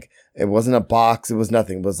tag. It wasn't a box. It was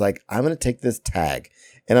nothing. It was like, I'm going to take this tag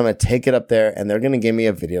and I'm going to take it up there and they're going to give me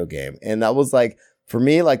a video game. And that was like, for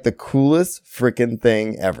me, like the coolest freaking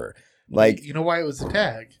thing ever. Like, you know why it was a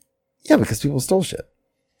tag? Yeah, because people stole shit.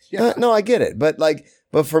 Yeah. No, I get it. But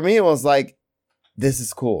for me, it was like, this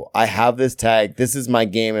is cool. I have this tag. This is my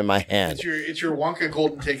game in my hand. It's your Wonka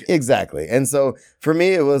golden ticket. Exactly. And so for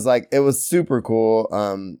me, it was super cool.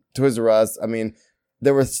 Toys R Us. I mean,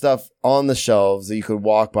 there was stuff on the shelves that you could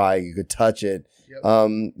walk by, you could touch it.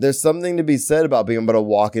 Yep. There's something to be said about being able to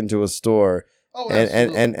walk into a store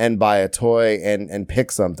and buy a toy and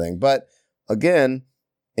pick something. But again,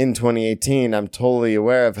 in 2018, I'm totally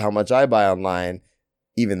aware of how much I buy online,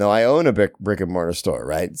 even though I own a brick and mortar store,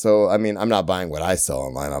 right? So, I mean, I'm not buying what I sell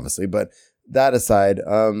online, obviously, but that aside,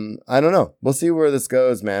 I don't know. We'll see where this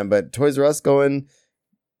goes, man. But Toys R Us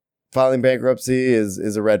filing bankruptcy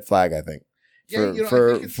is a red flag, I think,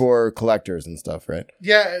 for collectors and stuff, right?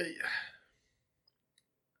 Yeah.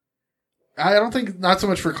 I don't think not so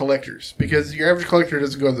much for collectors because your average collector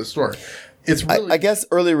doesn't go to the store. It's really, I guess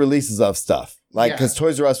early releases of stuff, like because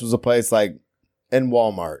Toys R Us was a place like. And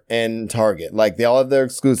Walmart and Target, like they all have their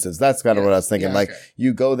exclusives. That's kind of what I was thinking. Yeah, like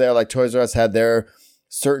you go there, like Toys R Us had their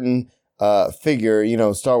certain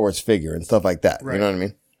figure, Star Wars figure and stuff like that. Right. You know what I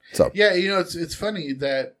mean? So yeah, it's funny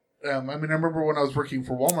that I remember when I was working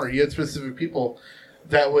for Walmart, you had specific people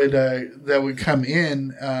that would come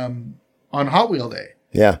in on Hot Wheel Day.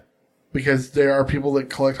 Yeah, because there are people that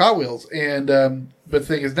collect Hot Wheels, and but the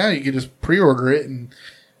thing is now you can just pre-order it and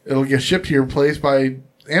it'll get shipped to your place by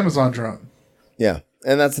Amazon drone. Yeah,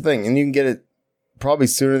 and that's the thing. And you can get it probably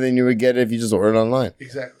sooner than you would get it if you just order it online.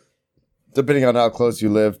 Exactly. Depending on how close you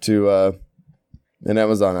live to an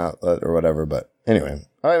Amazon outlet or whatever. But anyway.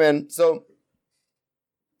 All right, man. So,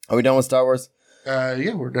 are we done with Star Wars?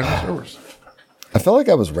 Yeah, we're done with Star Wars. I felt like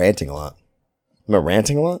I was ranting a lot. Am I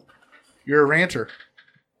ranting a lot? You're a ranter.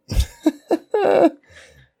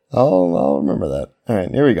 I'll remember that. All right,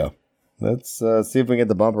 here we go. Let's see if we can get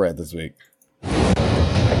the bumper rant this week.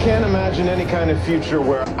 I can't imagine any kind of future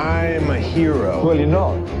where I'm a hero. Well, you're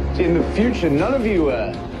not. In the future, none of you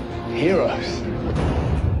are heroes.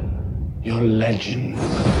 You're legends.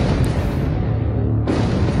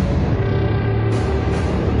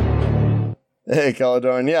 Hey,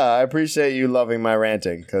 Caladorn. Yeah, I appreciate you loving my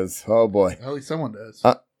ranting, because, oh boy. At least someone does.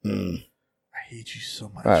 I hate you so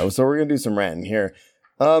much. All right, so we're going to do some ranting here.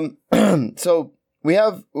 So... We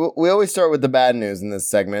always start with the bad news in this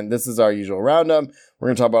segment. This is our usual roundup. We're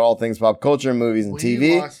going to talk about all things pop culture, movies, and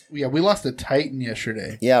TV. We lost a Titan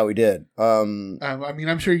yesterday. Yeah, we did. I mean,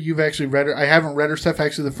 I'm sure you've actually read it. I haven't read her stuff.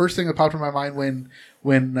 Actually, the first thing that popped in my mind when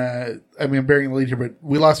I'm bearing the lead here, but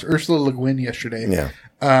we lost Ursula Le Guin yesterday. Yeah.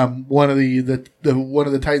 One of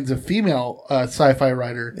the Titans, a female sci-fi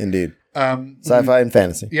writer. Indeed. Sci-fi and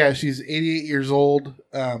fantasy. Yeah, she's 88 years old.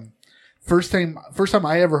 First time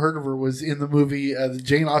I ever heard of her was in the movie the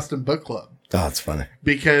Jane Austen Book Club. Oh, that's funny.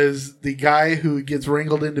 Because the guy who gets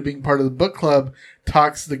wrangled into being part of the book club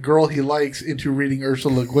talks the girl he likes into reading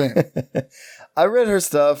Ursula Le Guin. I read her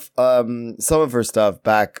stuff, some of her stuff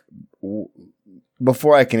back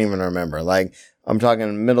before I can even remember. Like, I'm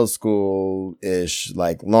talking middle school-ish,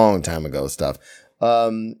 like long time ago stuff.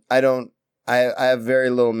 I have very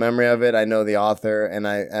little memory of it. I know the author, and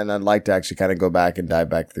I'd like to actually kind of go back and dive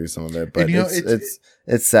back through some of it. But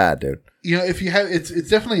it's sad, dude. If you have, it's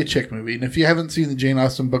definitely a chick movie, and if you haven't seen the Jane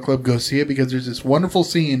Austen Book Club, go see it because there's this wonderful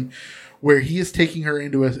scene where he is taking her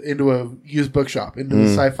into a used bookshop, into the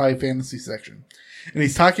sci-fi fantasy section, and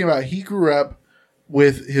he's talking about he grew up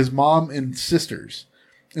with his mom and sisters,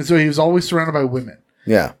 and so he was always surrounded by women.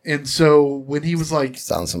 Yeah. And so when he was like,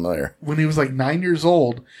 sounds familiar. When he was like 9 years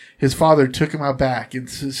old, his father took him out back and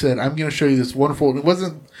said, "I'm going to show you this wonderful." It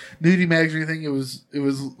wasn't nudie mags or anything. It was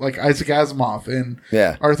like Isaac Asimov and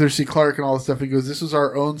Arthur C. Clarke and all this stuff. He goes, "This is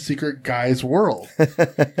our own secret guy's world."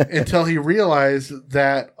 Until he realized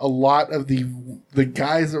that a lot of the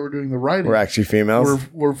guys that were doing the writing were actually females.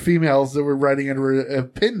 Were females that were writing under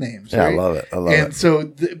pen names. Yeah, right? I love it. I love it. And so,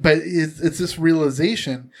 but it's this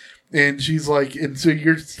realization. And she's like, and so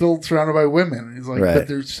you're still surrounded by women. And he's like, but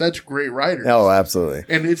they're such great writers. Oh, absolutely.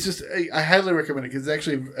 And it's just, I highly recommend it because it's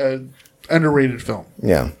actually an underrated film.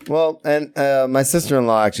 Yeah. Well, and my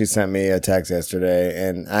sister-in-law actually sent me a text yesterday,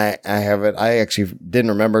 and I have it. I actually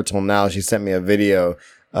didn't remember till now. She sent me a video,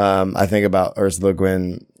 I think about Ursula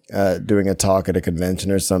Gwynn doing a talk at a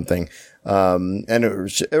convention or something. And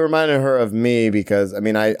it reminded her of me because, I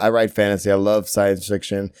mean, I write fantasy. I love science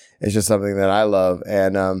fiction. It's just something that I love.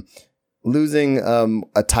 And losing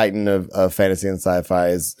a titan of fantasy and sci-fi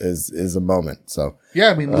is a moment. So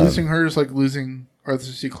yeah, I mean, losing her is like losing Arthur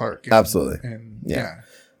C. Clarke. And, absolutely. And yeah.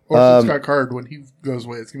 Or Scott Card when he goes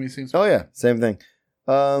away. It's going to be the same. Oh, yeah. Same thing.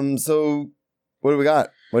 So what do we got?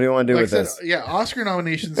 What do you want to do with this? Yeah, Oscar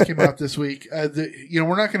nominations came out this week.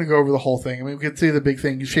 We're not going to go over the whole thing. I mean, we could say the big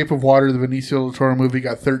thing. Shape of Water, the Benicio del Toro movie,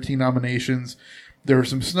 got 13 nominations. There were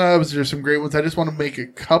some snubs. There's some great ones. I just want to make a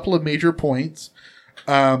couple of major points.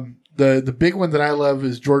 The big one that I love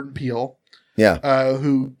is Jordan Peele. Yeah.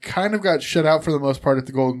 Who kind of got shut out for the most part at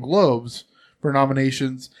the Golden Globes for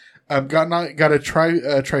nominations. Got a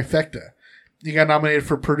trifecta. He got nominated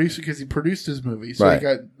for producer because he produced his movie. So he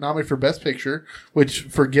got nominated for Best Picture, which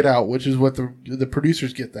for Get Out, which is what the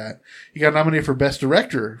producers get that. He got nominated for Best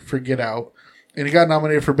Director for Get Out, and he got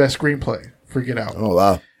nominated for Best Screenplay for Get Out. Oh,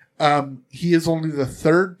 wow. He is only the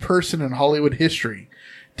third person in Hollywood history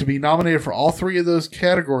to be nominated for all three of those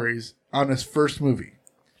categories on his first movie.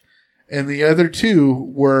 And the other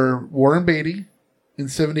two were Warren Beatty in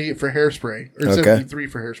 78 for Hairspray, or 73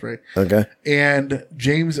 for Hairspray. Okay. And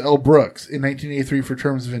James L. Brooks in 1983 for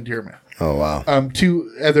Terms of Endearment. Oh, wow. Two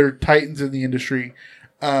other titans in the industry.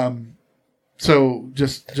 So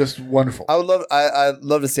just wonderful. I'd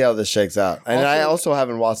love to see how this shakes out. And I also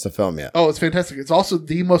haven't watched the film yet. Oh, it's fantastic. It's also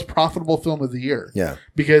the most profitable film of the year. Yeah.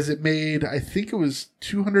 Because it made, I think it was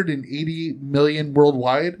 $280 million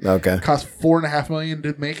worldwide. Okay. It cost $4.5 million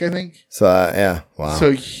to make, I think. So, yeah. Wow.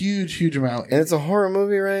 So huge amount. And it's a horror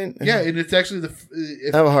movie, right? Yeah, and it's actually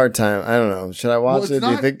I have a hard time. I don't know. Should I watch it?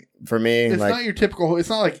 Do you think, for me? It's not your typical, it's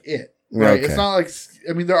not like It. Right? Okay. It's not like,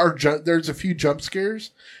 I mean, there's a few jump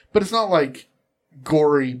scares, but it's not like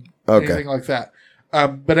gory, anything like that.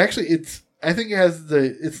 But actually, I think it has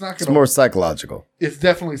it's more psychological. It's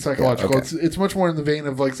definitely psychological. Yeah, okay. It's much more in the vein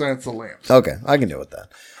of like Silence of the Lambs. Okay, I can deal with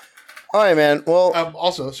that. All right, man. Well,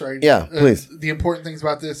 also, sorry. Yeah, please. The important things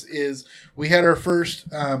about this is we had our first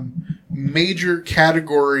major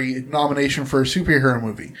category nomination for a superhero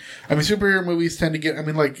movie. I mean, superhero movies tend to get. I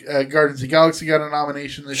mean, like Guardians of the Galaxy got a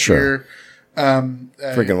nomination this year.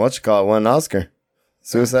 Freaking won an Oscar.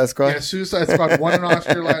 Suicide Squad? Yeah, Suicide Squad won an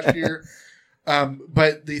Oscar last year.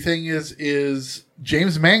 But the thing is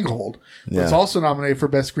James Mangold was also nominated for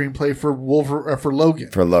Best Screenplay for Logan.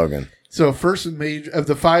 For Logan. So first major of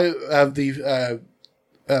the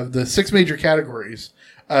six major categories,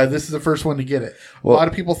 this is the first one to get it. Well, a lot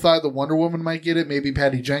of people thought the Wonder Woman might get it, maybe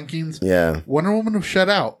Patty Jenkins. Yeah. Wonder Woman was shut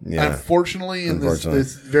out. Yeah. Unfortunately, in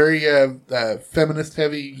this very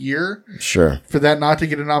feminist-heavy year. Sure. For that not to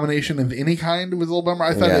get a nomination of any kind was a little bummer.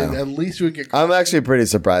 I thought at least it would get costuming. I'm actually pretty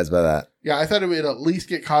surprised by that. Yeah, I thought it would at least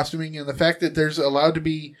get costuming, and the fact that there's allowed to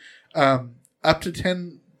be up to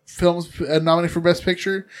 10 films nominated for Best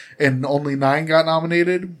Picture, and only 9 got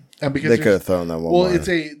nominated. And because they could have thrown that one. Well,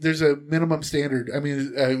 there's a minimum standard. I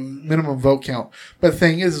mean, a minimum vote count. But the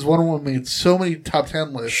thing is Wonder Woman made so many top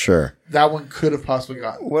 10 lists. Sure, that one could have possibly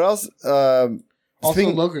gotten. What else?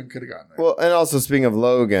 Also, Logan could have gotten it. Well, and also speaking of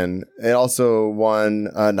Logan, it also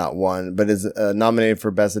not won, but is nominated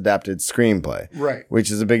for Best Adapted Screenplay. Right.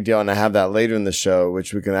 Which is a big deal, and I have that later in the show,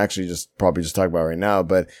 which we can actually probably just talk about right now.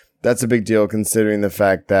 But that's a big deal considering the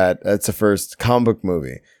fact that it's the first comic book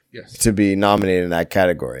movie. Yes. To be nominated in that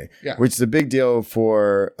category. Yeah. Which is a big deal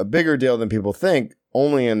a bigger deal than people think,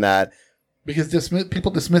 only in that. Because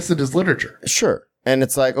people dismiss it as literature. Sure. And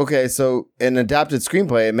it's like, okay, so an adapted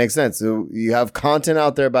screenplay, it makes sense. So you have content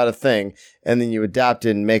out there about a thing, and then you adapt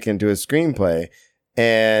it and make it into a screenplay.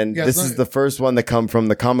 And this is the first one that come from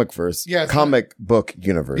the comic book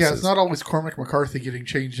universe. Yeah, it's not always Cormac McCarthy getting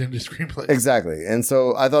changed into screenplays. Exactly. And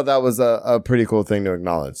so I thought that was a pretty cool thing to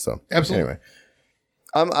acknowledge. So absolutely. Anyway.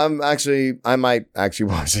 I might actually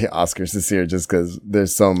watch the Oscars this year just because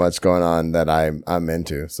there's so much going on that I'm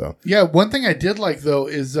into. So yeah, one thing I did like though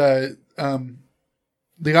is the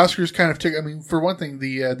Oscars kind of took. I mean, for one thing,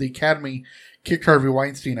 the Academy kicked Harvey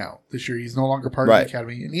Weinstein out this year. He's no longer part of the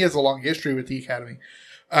Academy, and he has a long history with the Academy.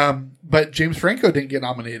 But James Franco didn't get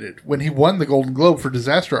nominated when he won the Golden Globe for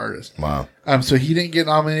Disaster Artist. Wow. So he didn't get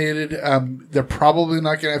nominated. They're probably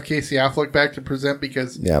not going to have Casey Affleck back to present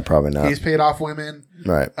because probably not. He's paid off women.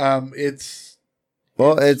 Right. It's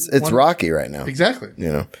Rocky right now. Exactly.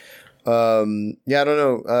 You know. I don't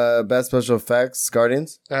know. Best special effects,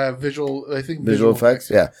 Guardians. Visual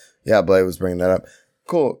effects. Yeah. Blake was bringing that up.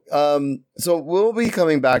 Cool. So we'll be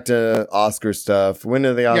coming back to Oscar stuff. When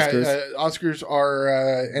are the Oscars? Yeah, Oscars are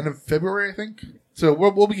end of February, I think. So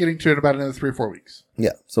we'll be getting to it in about another 3 or 4 weeks.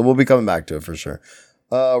 Yeah. So we'll be coming back to it for sure.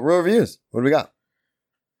 Real reviews. What do we got?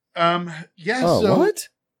 What?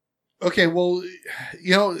 Okay. Well,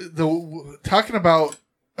 talking about.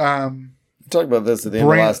 We talked about this at the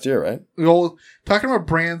end of last year, right? Well, talking about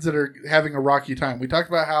brands that are having a rocky time. We talked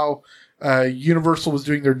about how Universal was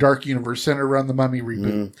doing their Dark Universe centered around the Mummy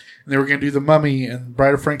reboot. And they were going to do the Mummy and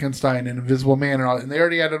Bride of Frankenstein and Invisible Man and all, and they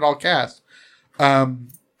already had it all cast.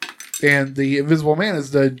 And the Invisible Man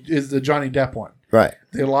is the Johnny Depp one. Right.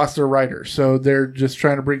 They lost their writer, so they're just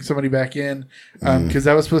trying to bring somebody back in because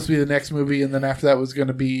that was supposed to be the next movie, and then after that was going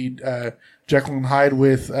to be Jekyll and Hyde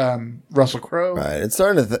with Russell Crowe. Right. It's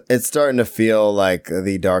starting to feel like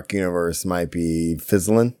the Dark Universe might be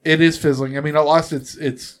fizzling. It is fizzling. I mean, it lost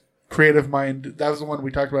its creative mind. That was the one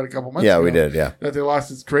we talked about a couple months ago. Yeah, we did. Yeah, that they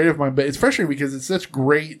lost its creative mind, but it's frustrating because it's such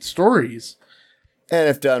great stories. And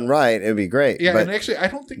if done right, it'd be great. Yeah, but and actually, I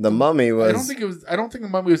don't think the Mummy was. I don't think the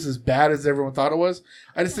Mummy was as bad as everyone thought it was.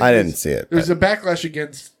 I just think didn't see it. There's a backlash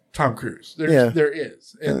against Tom Cruise. There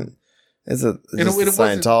is. And it's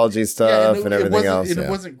Scientology stuff and everything else. And it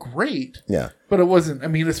wasn't great. Yeah, but it wasn't. I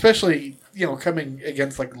mean, especially coming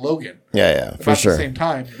against like Logan. Yeah, for sure. At the same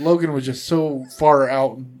time, Logan was just so far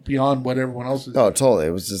out and beyond what everyone else was. Oh, totally.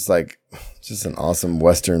 It was just an awesome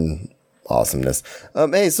Western awesomeness.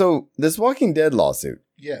 Hey, so this Walking Dead lawsuit.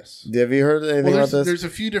 Yes. Have you heard anything about this? There's a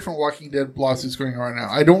few different Walking Dead lawsuits going on right now.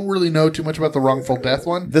 I don't really know too much about the wrongful death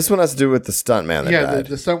one. This one has to do with the stuntman that died.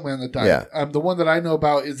 The stuntman that died. Yeah. The one that I know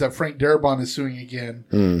about is that Frank Darabont is suing again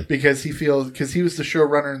because he was the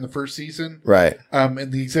showrunner in the first season. Right.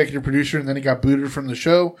 And the executive producer, and then he got booted from the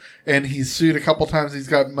show, and he's sued a couple times. He's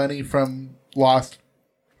got money from lost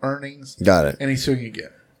earnings. Got it. And he's suing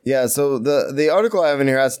again. Yeah, so the article I have in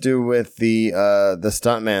here has to do with the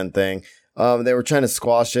stuntman thing. They were trying to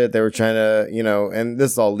squash it. They were trying to, and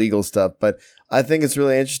this is all legal stuff, but I think it's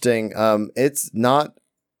really interesting. It's not,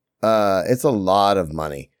 it's a lot of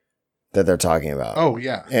money that they're talking about. Oh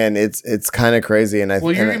yeah. And it's kind of crazy. And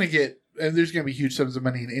you're going to get, and there's going to be huge sums of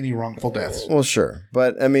money in any wrongful deaths. Well, sure.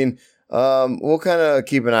 But I mean, we'll kind of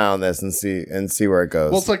keep an eye on this and see where it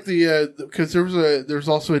goes. Well, it's like because there's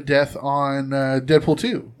also a death on Deadpool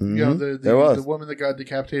 2. Mm-hmm. The woman that got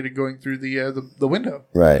decapitated going through the window.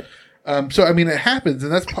 Right. So I mean, it happens,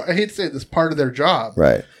 and I hate to say it, that's part of their job.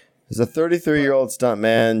 Right. There's a 33-year-old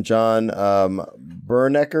stuntman, John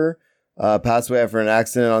Bernecker, passed away after an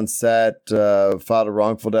accident on set. Filed a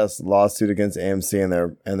wrongful death lawsuit against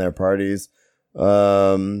AMC and their parties.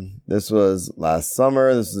 This was last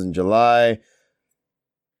summer. This was in July.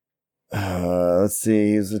 Let's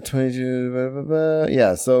see. He was a 22.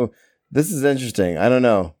 Yeah. So this is interesting. I don't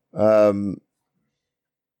know.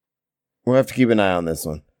 We'll have to keep an eye on this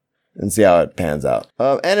one and see how it pans out.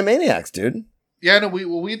 Animaniacs, dude. Yeah, no,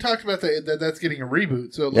 we talked about that's getting a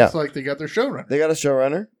reboot, so it looks like they got their showrunner. They got a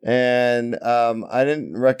showrunner, and I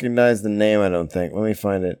didn't recognize the name. I don't think. Let me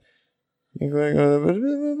find it.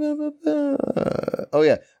 Oh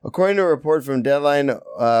yeah, according to a report from Deadline,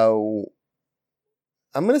 I'm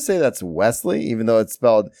going to say that's Wesley, even though it's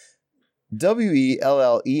spelled Welleslesley.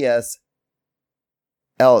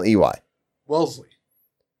 Wellesley.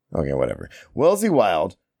 Okay, whatever. Wellesley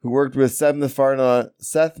Wild, who worked with Seth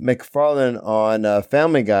MacFarlane on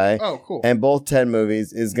Family Guy, and both 10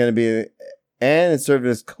 movies, is going to be, and it served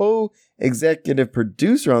as co-executive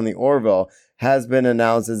producer on The Orville, has been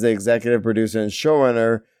announced as the executive producer and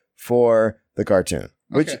showrunner for the cartoon,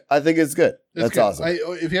 which I think is good. That's good. Awesome.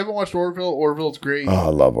 If you haven't watched Orville, Orville's great. Oh, I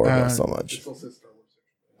love Orville so much.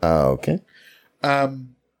 Okay.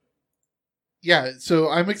 Yeah, so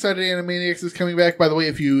I'm excited Animaniacs is coming back. By the way,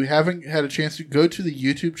 if you haven't had a chance to go to the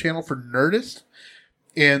YouTube channel for Nerdist,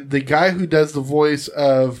 and the guy who does the voice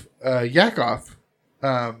of Yakov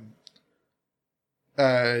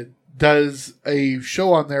does a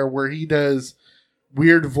show on there where he does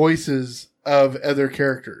weird voices of other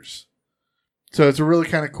characters. So it's a really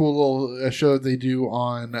kind of cool little show that they do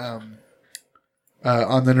on the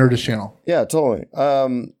Nerdist channel. Yeah, totally.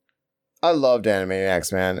 I loved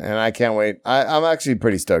Animaniacs, man, and I can't wait. I'm actually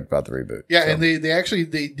pretty stoked about the reboot. Yeah, so. and they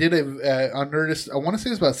did it on Nerdist. I want to say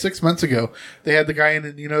it was about 6 months ago. They had the guy in,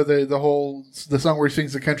 the song where he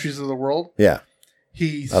sings "The Countries of the World." Yeah,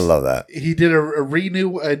 I love that. He did a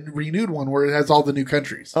renewed one where it has all the new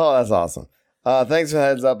countries. Oh, that's awesome. Thanks for the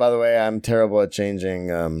heads up. By the way, I'm terrible at changing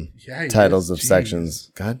titles of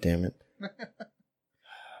sections. God damn it.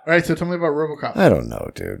 All right, so tell me about RoboCop. I don't know,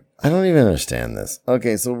 dude. I don't even understand this.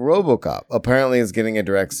 Okay, so RoboCop apparently is getting a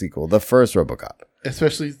direct sequel. The first RoboCop.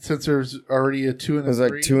 Especially since there's already a 2 and a 3.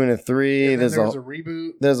 There's like 2 and a 3. There's a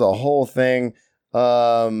reboot. There's a whole thing.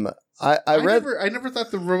 I never thought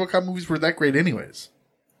the RoboCop movies were that great anyways.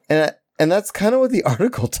 And that's kind of what the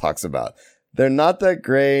article talks about. They're not that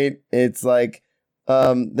great. It's like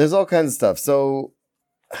there's all kinds of stuff. So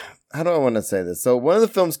how do I want to say this? So one of the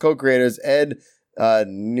film's co-creators, Ed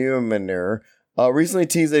Neumanner, recently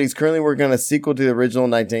teased that he's currently working on a sequel to the original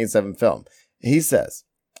 1987 film. He says,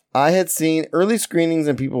 I had seen early screenings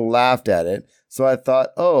and people laughed at it, so I thought,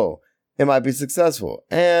 oh, it might be successful.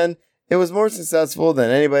 And it was more successful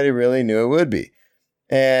than anybody really knew it would be.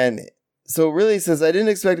 And so really, he says, I didn't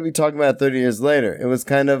expect to be talking about it 30 years later. It was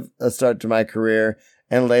kind of a start to my career.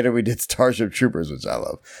 And later we did Starship Troopers, which I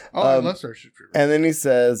love. Oh, I love Starship Troopers. And then he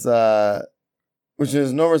says, which is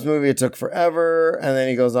an enormous movie. It took forever. And then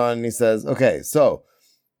he goes on and he says, okay, so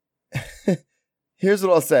here's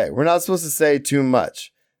what I'll say. We're not supposed to say too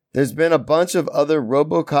much. There's been a bunch of other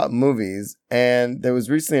RoboCop movies, and there was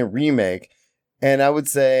recently a remake. And I would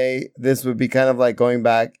say this would be kind of like going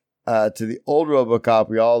back to the old RoboCop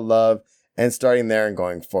we all love and starting there and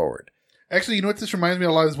going forward. Actually, you know what this reminds me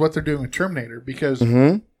a lot is what they're doing with Terminator, because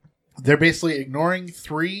they're basically ignoring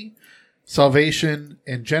 3, Salvation,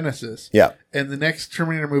 and Genesis. Yeah. And the next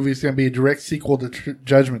Terminator movie is going to be a direct sequel to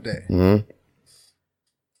Judgment Day. Mm-hmm.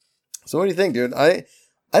 So what do you think, dude? I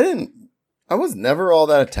was never all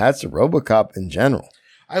that attached to RoboCop in general.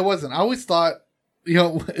 I wasn't. I always thought,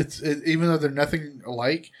 even though they're nothing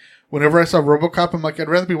alike, whenever I saw RoboCop, I'm like, I'd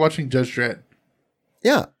rather be watching Judge Dredd.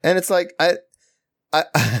 Yeah. And it's like, I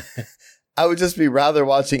would just be rather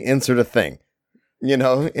watching Insert a Thing,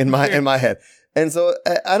 in my head. And so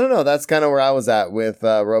I don't know. That's kind of where I was at with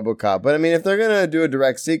RoboCop. But I mean, if they're going to do a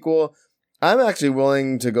direct sequel, I'm actually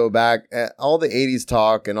willing to go back at all the 80s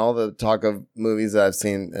talk and all the talk of movies that I've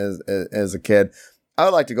seen as a kid. I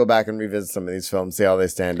would like to go back and revisit some of these films, see how they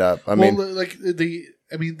stand up. Dude,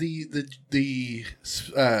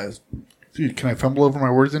 can I fumble over my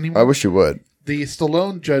words anymore? I wish you would. The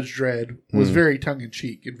Stallone Judge Dredd was very tongue in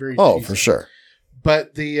cheek and very cheesy. For sure.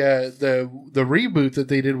 But the reboot that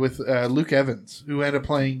they did with Luke Evans, who ended up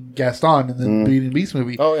playing Gaston in the Beauty and the Beast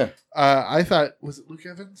movie. Oh yeah. I thought, was it Luke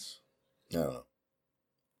Evans? I don't know.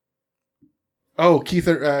 Oh,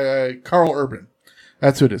 Carl Urban.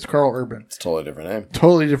 That's who it is. Carl Urban. It's a totally different name.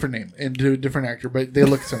 Totally different name and to a different actor, but they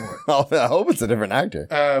look similar. Oh, I hope it's a different actor.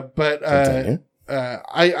 I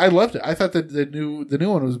loved it. I thought that the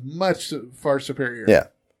new one was much far superior. Yeah.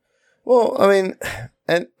 Well, I mean,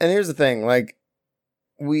 and here's the thing, like,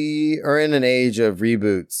 we are in an age of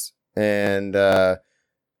reboots, and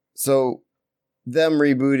so them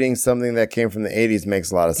rebooting something that came from the 80s makes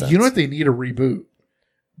a lot of sense. You know what? They need a reboot,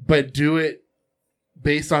 but do it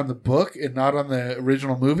based on the book and not on the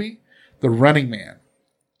original movie. The Running Man.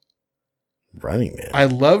 Running Man. I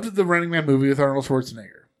loved the Running Man movie with Arnold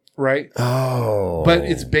Schwarzenegger, right? Oh. But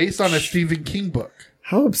it's based on a Stephen King book.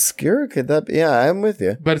 How obscure could that be? Yeah, I'm with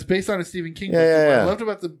you. But it's based on a Stephen King book. Yeah. What I loved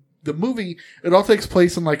about the movie, it all takes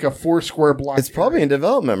place in like a 4-square block. It's probably in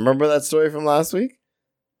development. Remember that story from last week?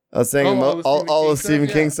 I was saying all of Stephen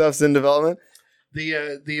King stuff's in development.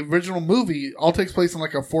 The original movie all takes place in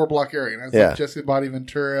like a 4-block area. And it's like Jesse Body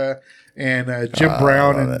Ventura and Jim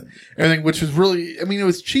Brown and everything, which was really, I mean, it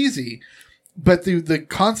was cheesy. But the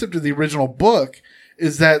concept of the original book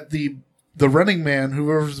is that the running man,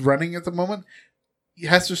 whoever's running at the moment, he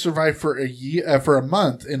has to survive for a year, for a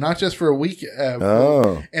month, and not just for a week.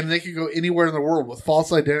 And they could go anywhere in the world with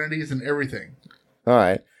false identities and everything. All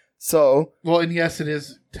right. So, well, and yes, it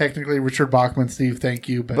is technically Richard Bachman, Steve. Thank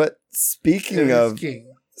you, but speaking of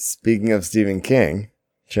Stephen King,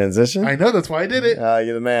 transition. I know, that's why I did it.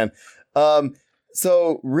 You're the man.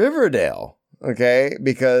 So Riverdale, okay,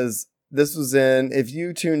 because this was if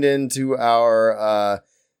you tuned into our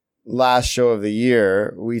last show of the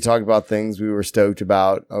year, we talked about things we were stoked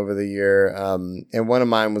about over the year, and one of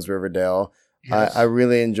mine was Riverdale. Yes. I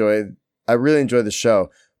really enjoyed the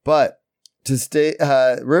show, but.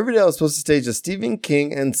 Riverdale is supposed to stage a Stephen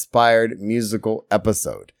King inspired musical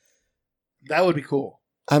episode. That would be cool.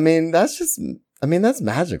 I mean, that's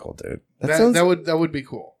magical, dude. That would be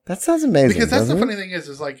cool. That sounds amazing. Because that's the funny thing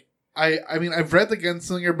is like, I mean, I've read The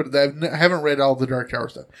Gunslinger, but I haven't read all the Dark Tower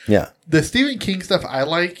stuff. Yeah. The Stephen King stuff I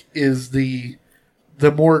like is the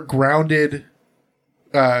more grounded,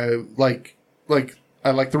 like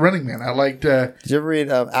I like The Running Man. I liked. Did you ever read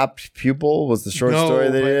Apt Pupil? Was the short story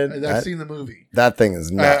they did? I've seen the movie. That thing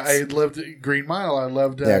is nuts. I loved Green Mile. I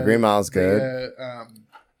loved. Green Mile's good.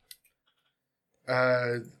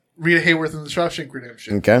 Rita Hayworth in the Shawshank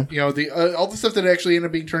Redemption. Okay. You know, the all the stuff that actually ended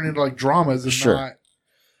up being turned into like dramas is not.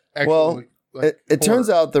 Actually, it turns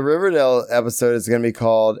out the Riverdale episode is going to be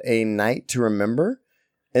called A Night to Remember,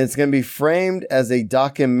 and it's going to be framed as a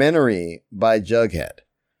documentary by Jughead.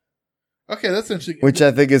 Okay, that's interesting. Which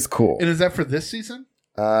I think is cool. And is that for this season?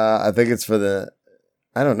 I think it's for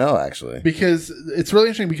I don't know, actually. Because it's really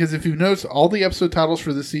interesting because if you notice, all the episode titles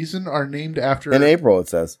for this season are named after... In April, it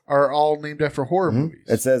says. Are all named after horror movies.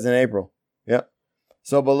 It says in April. Yep.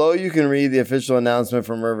 So below you can read the official announcement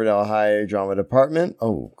from Riverdale High Drama Department.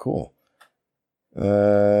 Oh, cool.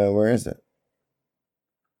 Where is it?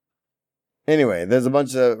 Anyway, there's a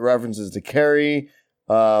bunch of references to Carrie,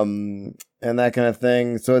 and that kind of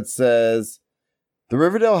thing. So it says, the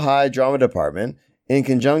Riverdale High Drama Department, in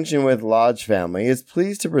conjunction with Lodge Family, is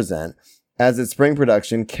pleased to present, as its spring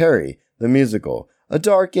production, Carrie, the musical, a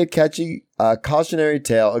dark yet catchy cautionary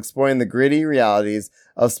tale exploring the gritty realities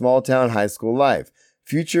of small-town high school life.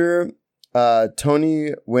 Future Tony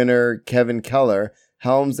winner Kevin Keller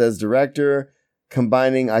helms as director,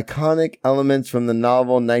 combining iconic elements from the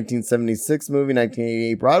novel 1976 movie,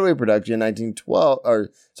 1988 Broadway production,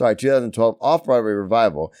 2012 off-Broadway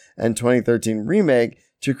revival, and 2013 remake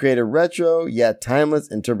to create a retro yet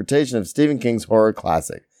timeless interpretation of Stephen King's horror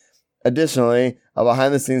classic. Additionally, a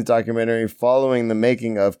behind-the-scenes documentary following the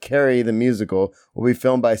making of Carrie the musical will be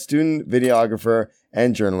filmed by student videographer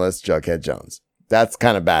and journalist Jughead Jones. That's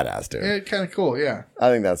kind of badass, dude. Yeah, kind of cool, yeah.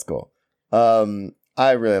 I think that's cool.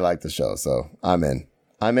 I really like the show, so I'm in.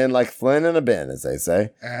 I'm in like Flynn in a bin, as they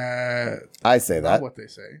say. I say that. Not what they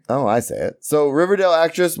say. Oh, I say it. So Riverdale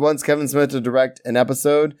actress wants Kevin Smith to direct an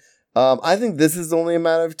episode. I think this is only a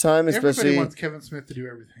matter of time, especially... Everybody wants Kevin Smith to do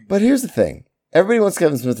everything. But here's the thing. Everybody wants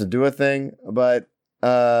Kevin Smith to do a thing, but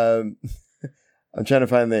I'm trying to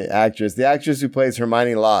find the actress. The actress who plays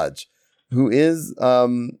Hermione Lodge, who is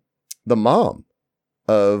the mom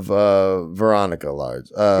of Veronica Lodge.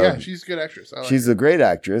 Yeah, she's a good actress. She's a great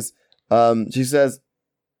actress. She says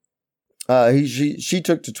she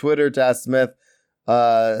took to Twitter to ask Smith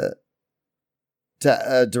to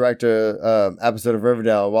direct a episode of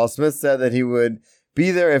Riverdale, while Smith said that he would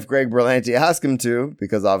be there if Greg Berlanti asked him to,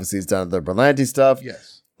 because obviously he's done the Berlanti stuff.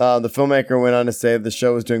 Yes. The filmmaker went on to say the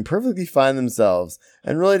show was doing perfectly fine themselves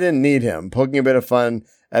and really didn't need him, poking a bit of fun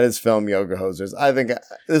at his film Yoga Hosers. I think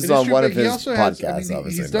this is on one of his podcasts,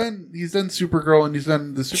 obviously. He's done Supergirl and he's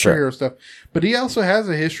done the superhero stuff, but he also has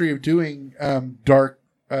a history of doing dark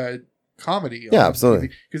comedy. Yeah,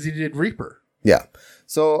 absolutely. Because he did Reaper. Yeah.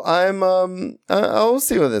 So I'll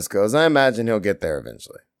see where this goes. I imagine he'll get there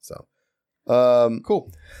eventually. So,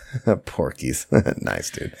 cool. Porkies. Nice,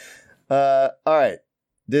 dude. All right.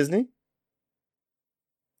 Disney?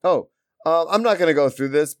 Oh, I'm not going to go through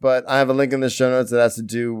this, but I have a link in the show notes that has to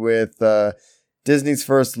do with Disney's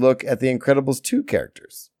first look at the Incredibles 2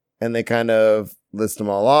 characters. And they kind of list them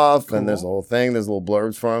all off, and there's a whole thing. There's little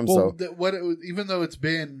blurbs for them. Well, even though it's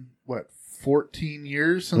been, 14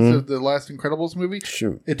 years since the last Incredibles movie?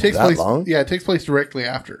 Shoot. It takes place long? Yeah, it takes place directly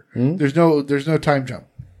after. There's no time jump.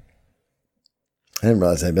 I didn't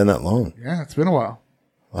realize it had been that long. Yeah, it's been a while.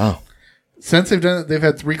 Wow. Since they've done it, they've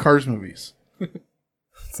had 3 Cars movies.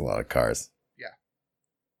 That's a lot of cars. Yeah.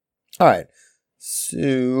 All right.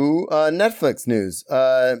 So, Netflix news.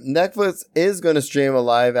 Netflix is going to stream a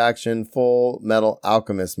live-action Full Metal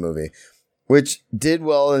Alchemist movie, which did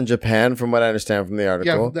well in Japan, from what I understand from the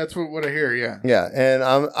article. Yeah, that's what I hear. Yeah. Yeah, and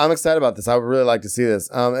I'm excited about this. I would really like to see this.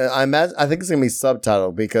 I think it's going to be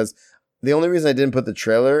subtitled, because the only reason I didn't put the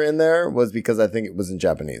trailer in there was because I think it was in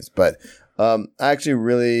Japanese. But I actually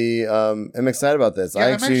really am excited about this. Yeah,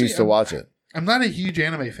 I actually used to watch it. I'm not a huge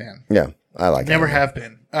anime fan. Yeah, I like it. Never have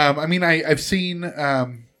been. I mean, I've seen.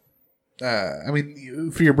 For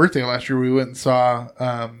your birthday last year, we went and saw.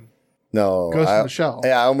 Ghost in the Shell.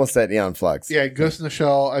 Yeah, I almost said Eon Flux. Yeah, Ghost in the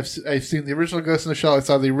Shell. I've seen the original Ghost in the Shell. I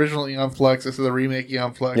saw the original Eon Flux. I saw the remake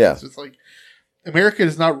Eon Flux. Yeah. It's just like America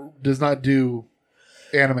does not do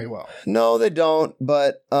anime well. No, they don't.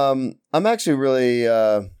 But I'm actually really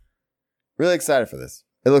really excited for this.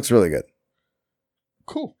 It looks really good.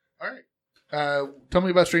 Cool. All right. Tell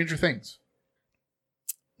me about Stranger Things.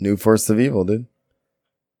 New Force of Evil, dude.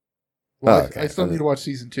 Well, okay. I still need to watch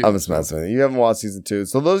season 2. I'm just messing with you. You haven't watched season 2.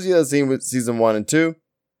 So those of you that have seen season 1 and 2,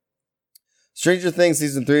 Stranger Things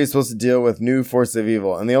season 3 is supposed to deal with new force of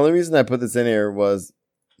evil. And the only reason I put this in here was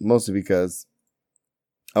mostly because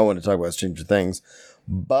I want to talk about Stranger Things.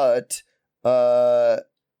 But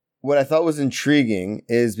what I thought was intriguing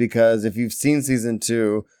is because if you've seen season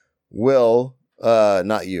 2, Will,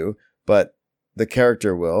 not you, but the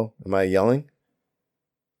character Will. Am I yelling?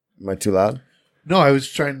 Am I too loud? No, I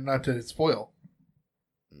was trying not to spoil.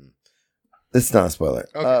 It's not a spoiler.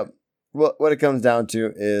 Okay. What it comes down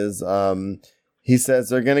to is he says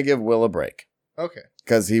they're going to give Will a break. Okay.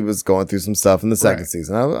 Because he was going through some stuff in the second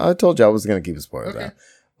season. I told you I was going to keep a spoiler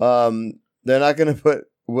down. They're not going to put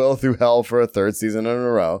Will through hell for a third season in a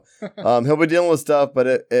row. He'll be dealing with stuff,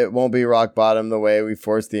 but it won't be rock bottom the way we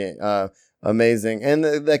forced the amazing. And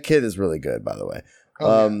that kid is really good, by the way.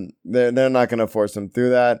 They're not going to force him through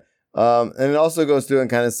that. And it also goes through and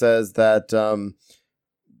kind of says that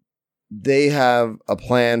they have a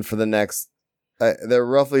plan for the next. They're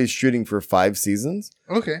roughly shooting for 5 seasons.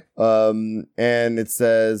 Okay. And it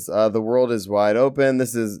says the world is wide open.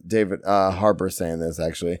 This is David Harbour saying this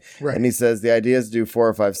actually, Right. And he says the idea is to do 4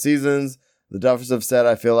 or 5 seasons. The Duffers have said,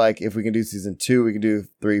 I feel like if we can do season 2, we can do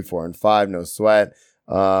 3, 4, and 5. No sweat.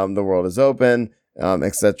 The world is open,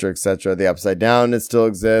 etc., etc. The Upside Down, it still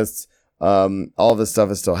exists. All this stuff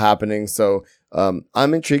is still happening. So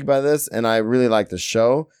I'm intrigued by this, and I really like the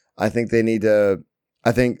show. I think they need to.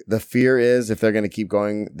 I think the fear is if they're going to keep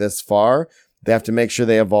going this far, they have to make sure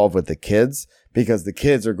they evolve with the kids because the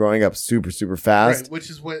kids are growing up super, super fast. Right, which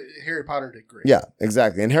is what Harry Potter did great. Yeah,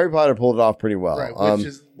 exactly. And Harry Potter pulled it off pretty well. Right, which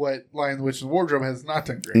is what Lion, the Witch, and the Wardrobe has not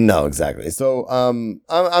done great. No, exactly. So I'm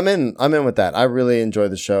in with that. I really enjoy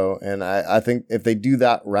the show, and I think if they do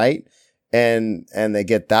that right and they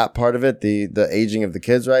get that part of it, the aging of the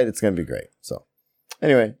kids right, it's going to be great. So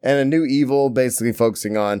anyway, and a new evil basically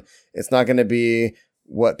focusing on it's not going to be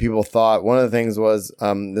what people thought. One of the things was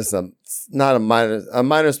this is not a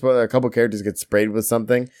minor spoiler. A couple characters get sprayed with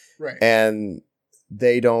something, right? And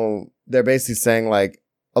they're basically saying like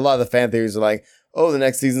a lot of the fan theories are like, oh, the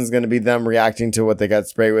next season is going to be them reacting to what they got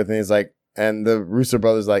sprayed with, and he's like, and the Russo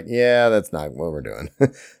brothers like, yeah, that's not what we're doing.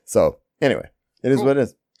 So anyway, it is what it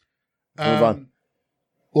is. Move on.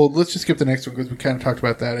 Well, let's just skip the next one because we kind of talked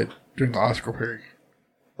about that during the Oscar period.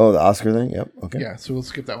 Oh, the Oscar thing? Yep. Okay. Yeah, so we'll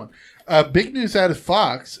skip that one. Big news out of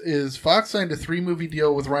Fox is Fox signed a 3-movie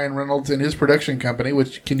deal with Ryan Reynolds and his production company,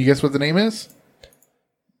 which, can you guess what the name is?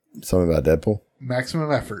 Something about Deadpool?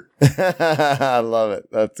 Maximum Effort. I love it.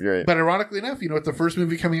 That's great. But ironically enough, you know what the first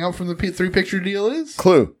movie coming out from the 3-picture deal is?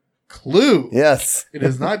 Clue. Yes. It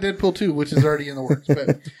is not Deadpool 2, which is already in the works.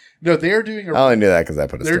 But no, they are doing I only knew that because I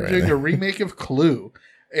put a story They're doing a remake of Clue.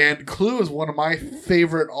 And Clue is one of my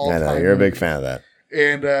favorite all-time I know, you're movies. a big fan of that.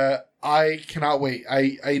 And I cannot wait.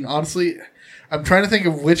 I honestly, I'm trying to think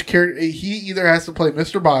of which character. He either has to play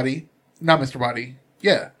Mr. Body, not Mr. Body.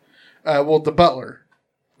 Yeah. Well, the butler,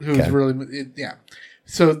 who's really, yeah.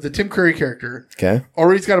 So the Tim Curry character. Okay.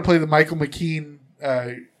 Or he's got to play the Michael McKean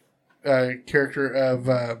character of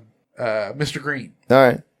Mr. Green.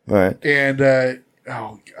 All right. And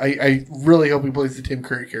I really hope he plays the Tim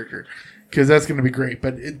Curry character. Because that's going to be great,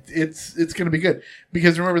 but it's going to be good.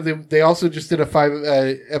 Because remember, they also just did a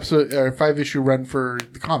 5-issue run for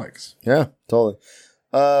the comics. Yeah, totally.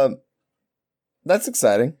 That's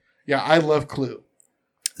exciting. Yeah, I love Clue.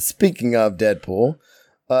 Speaking of Deadpool,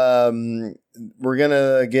 we're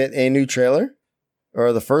gonna get a new trailer,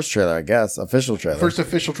 or the first trailer, I guess, official trailer. First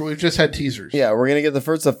official trailer. We've just had teasers. Yeah, we're gonna get the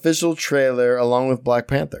first official trailer along with Black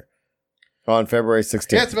Panther. On February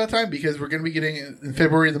 16th. Yeah, it's about time because we're going to be getting it in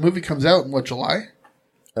February. The movie comes out in July?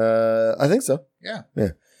 I think so. Yeah.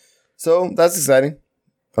 So that's exciting.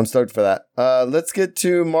 I'm stoked for that. Let's get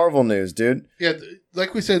to Marvel news, dude. Yeah,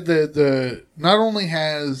 like we said, the not only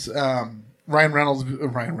has Ryan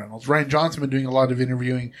Johnson been doing a lot of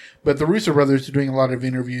interviewing, but the Russo brothers are doing a lot of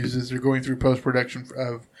interviews as they're going through post-production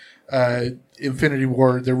of Infinity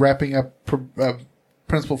War. They're wrapping up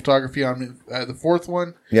principal photography on the fourth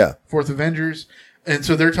one. Yeah. Fourth Avengers. And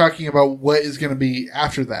so they're talking about what is going to be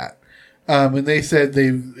after that. And they said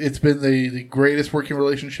it's been the greatest working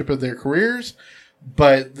relationship of their careers,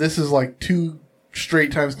 but this is like 2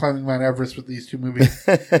 straight times climbing Mount Everest with these 2 movies.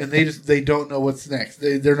 And they don't know what's next.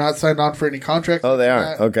 They're not signed on for any contracts. Oh, they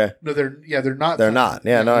aren't. Okay. No, they're not. They're not.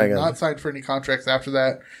 Yeah, no, I get it. Not signed for any contracts after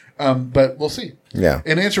that. But we'll see. Yeah.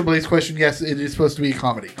 And answer Blake's question, yes, it is supposed to be a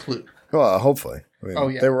comedy. Clue. Well, hopefully. I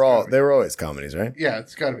mean, they were always comedies, right? Yeah,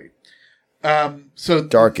 it's got to be. So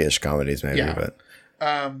darkish comedies, maybe, but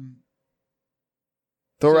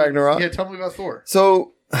Thor Ragnarok. Yeah, tell me about Thor.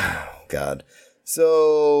 So, God,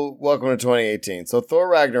 So, welcome to 2018. So, Thor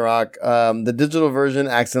Ragnarok, the digital version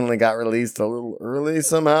accidentally got released a little early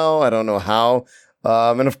somehow. I don't know how.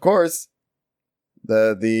 And of course,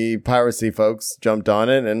 the piracy folks jumped on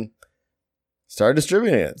it and started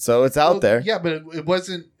distributing it. So it's out there. Yeah, but it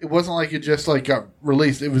wasn't like it just like got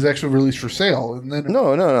released. It was actually released for sale, and then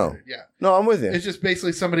No. Yeah, No, I'm with you. it's just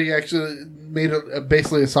basically somebody actually made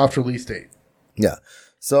basically a soft release date. Yeah.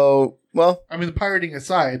 So, well, I mean, the pirating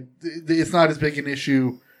aside, it's not as big an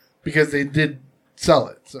issue because they did sell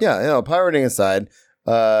it. So. yeah, pirating aside,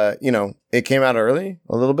 it came out early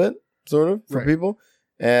a little bit, sort of, for people.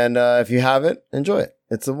 And if you have it, enjoy it.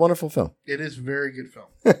 It's a wonderful film. It is a very good film.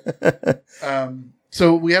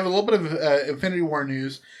 So we have a little bit of Infinity War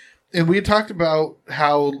news. And we had talked about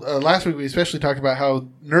how, last week we especially talked about how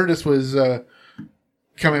Nerdist was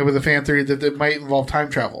coming up with a fan theory that it might involve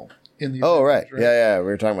time travel. In the right. Yeah, we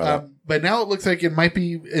were talking about that. But now it looks like it might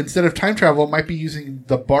be, instead of time travel, it might be using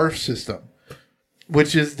the BARF system,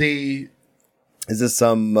 which is the... Is this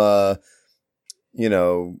some,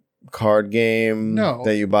 card game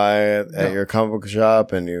that you buy at your comic book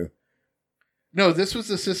shop and you... No, this was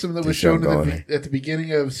the system that was shown at the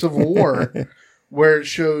beginning of Civil War, where it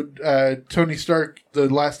showed Tony Stark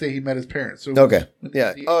the last day he met his parents. So okay.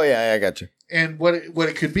 Yeah. I got you. And what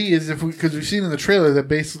it could be is because we've seen in the trailer that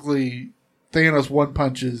basically Thanos one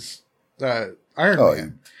punches Iron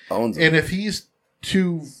Man, and if he's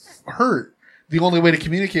too hurt, the only way to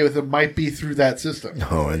communicate with him might be through that system.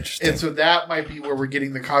 Oh, interesting. And so that might be where we're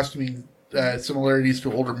getting the costuming similarities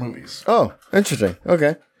to older movies. Oh, interesting.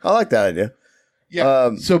 Okay, I like that idea.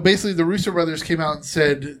 Yeah. So basically, the Russo brothers came out and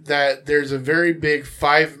said that there's a very big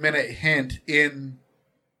 5-minute hint in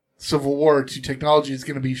Civil War to technology is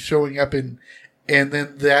going to be showing up and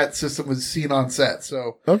then that system was seen on set.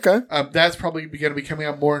 So okay, that's probably going to be coming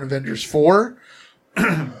out more in Avengers 4,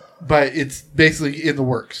 but it's basically in the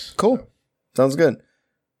works. Cool, sounds good.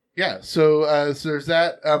 Yeah, so there's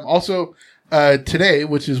that. Also, today,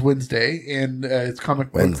 which is Wednesday, and it's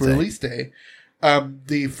comic book release day.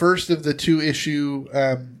 The first of the 2-issue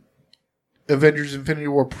Avengers Infinity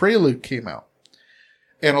War Prelude came out.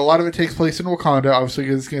 And a lot of it takes place in Wakanda, obviously,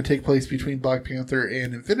 because it's going to take place between Black Panther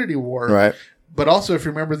and Infinity War. Right. But also, if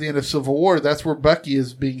you remember the end of Civil War, that's where Bucky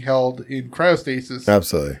is being held in cryostasis.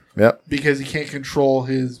 Absolutely. Yep. Because he can't control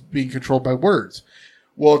being controlled by words.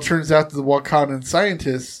 Well, it turns out that the Wakandan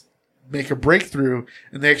scientists make a breakthrough,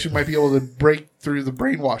 and they actually might be able to break through the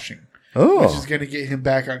brainwashing. Oh. Which is going to get him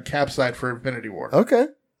back on Cap's side for Infinity War. Okay.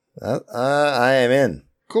 I am in.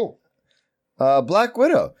 Cool. Black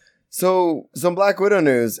Widow. So, some Black Widow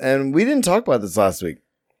news, and we didn't talk about this last week.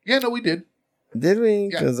 Yeah, no, we did. Did we?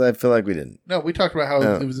 Because I feel like we didn't. No, we talked about how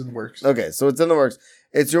it was in the works. Okay, so it's in the works.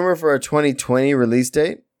 It's rumored for a 2020 release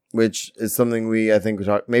date, which is something we talked about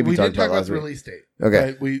last week. We did talk about the release date.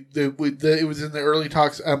 Okay. It was in the early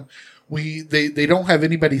talks. They don't have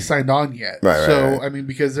anybody signed on yet. Right. I mean,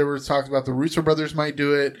 because there were talks about the Russo brothers might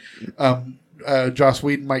do it. Joss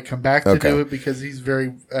Whedon might come back to do it because he's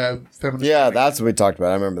very feminist. Yeah, that's what we talked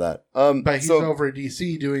about. I remember that. But he's over at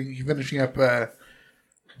DC finishing up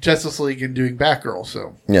Justice League and doing Batgirl.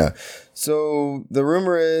 So yeah. So the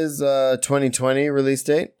rumor is 2020 release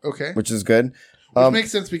date. Okay, which is good. Which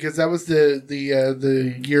makes sense because that was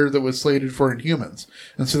the year that was slated for Inhumans,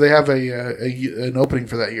 and so they have an opening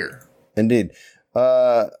for that year. Indeed.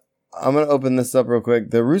 I'm going to open this up real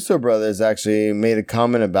quick. The Russo brothers actually made a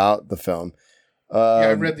comment about the film.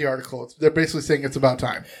 I read the article. They're basically saying it's about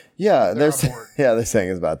time. Yeah, they're saying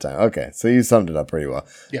it's about time. Okay, so you summed it up pretty well.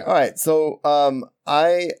 Yeah. All right, so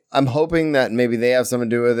I'm hoping that maybe they have something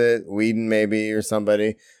to do with it. Whedon maybe or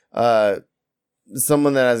somebody.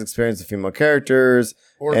 Someone that has experience with female characters.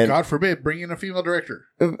 Or, God forbid, bring in a female director.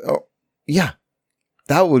 Yeah,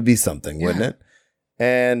 that would be something, wouldn't it?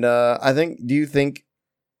 And do you think,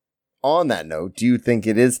 on that note, do you think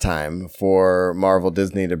it is time for Marvel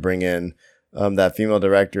Disney to bring in that female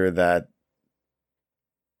director that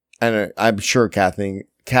I'm sure Kathleen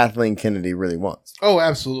Kennedy really wants? Oh,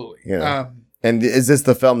 absolutely. And is this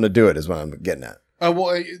the film to do it is what I'm getting at.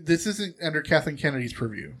 This isn't under Kathleen Kennedy's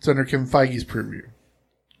purview. It's under Kevin Feige's purview.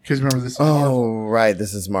 Because remember, this is Marvel. Right.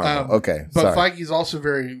 This is Marvel. Okay. But Feige's also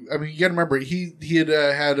very... I mean, you got to remember, he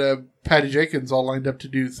had Patty Jenkins all lined up to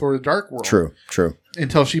do Thor: The Dark World. True.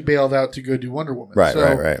 Until she bailed out to go do Wonder Woman. Right.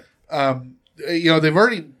 They've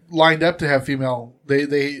already lined up to have female...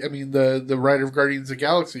 the writer of Guardians of the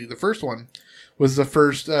Galaxy, the first one, was the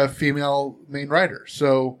first female main writer.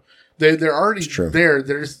 So they're already there.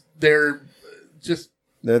 They're there.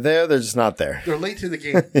 They're just not there. They're late to the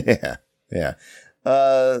game. Yeah.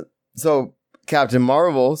 So Captain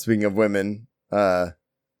Marvel, speaking of women,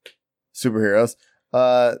 superheroes.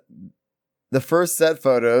 The first set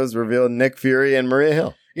photos revealed Nick Fury and Maria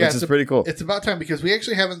Hill, which is pretty cool. It's about time because we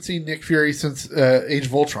actually haven't seen Nick Fury since Age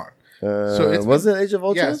of Ultron. Was it Age of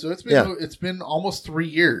Ultron? Yeah, so it's been almost 3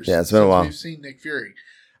 years. Yeah, it's been a while. We've seen Nick Fury.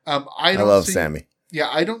 I love Sammy. Yeah,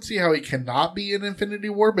 I don't see how he cannot be in Infinity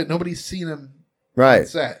War, but nobody's seen him on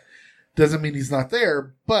set. Doesn't mean he's not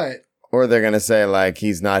there, but... Or they're going to say, like,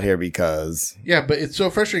 he's not here because... Yeah, but it's so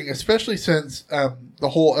frustrating, especially since the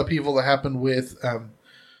whole upheaval that happened with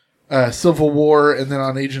Civil War and then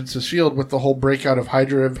on Agents of S.H.I.E.L.D. with the whole breakout of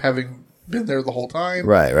Hydra having been there the whole time.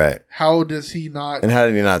 Right. How does he not... And how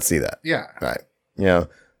did he not see that? Yeah. Right. Yeah.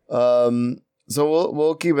 So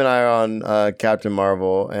we'll keep an eye on Captain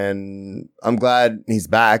Marvel, and I'm glad he's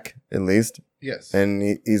back, at least. Yes.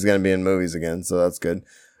 And he's going to be in movies again, so that's good.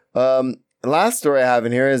 The last story I have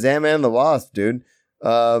in here is Ant-Man and the Wasp, dude.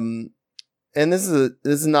 And this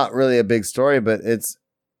is not really a big story, but it's,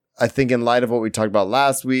 I think in light of what we talked about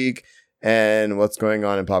last week and what's going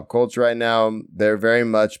on in pop culture right now, they're very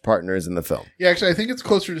much partners in the film. Yeah, actually, I think it's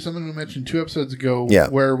closer to something we mentioned 2 episodes ago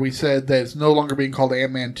where we said that it's no longer being called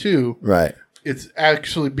Ant-Man 2. Right. It's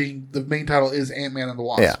actually the main title is Ant-Man and the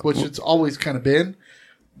Wasp, which it's always kind of been.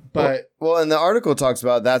 But well, and the article talks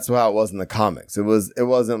about that's how it was in the comics. It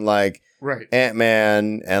wasn't like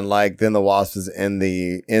Ant-Man and like then the Wasp is in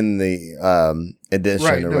the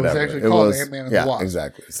edition or whatever. It's actually called Ant-Man and the Wasp.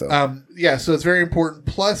 Exactly. So so it's very important.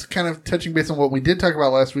 Plus, kind of touching base on what we did talk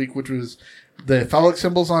about last week, which was the phallic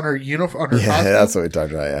symbols on her uniform, on her costume. Yeah, that's what we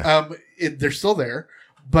talked about. Yeah, they're still there,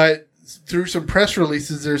 but through some press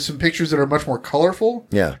releases, there's some pictures that are much more colorful.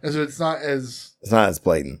 Yeah, and so it's not as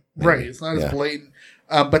blatant. Maybe. Right, it's not as blatant.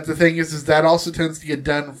 But the thing is that also tends to get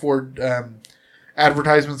done for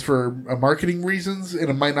advertisements for marketing reasons, and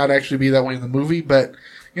it might not actually be that way in the movie, but,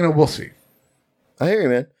 we'll see. I hear you,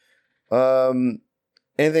 man.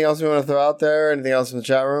 Anything else we want to throw out there? Anything else in the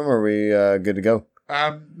chat room? Or are we good to go?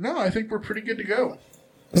 No, I think we're pretty good to go. It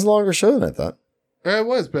was a longer show than I thought. It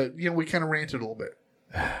was, but, we kind of ranted a little bit.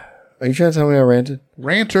 Are you trying to tell me I ranted?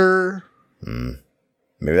 Ranter. Maybe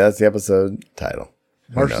that's the episode title.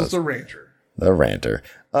 Marshall's a ranter. The Ranter.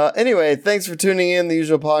 Anyway, thanks for tuning in The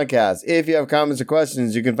Usual Podcast. If you have comments or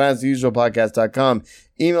questions, you can find us at theusualpodcast.com.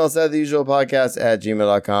 Email us at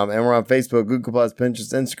theusualpodcast@gmail.com. And we're on Facebook, Google+,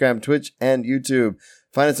 Pinterest, Instagram, Twitch, and YouTube.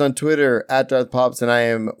 Find us on Twitter at Darth Pops, and I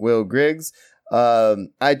am Will Griggs.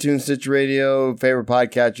 iTunes, Stitcher Radio, favorite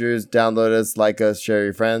podcatchers. Download us, like us, share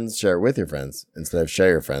your friends. Share with your friends instead of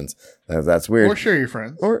share your friends. That's weird. Or share your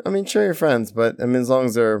friends. Or, share your friends, but, as long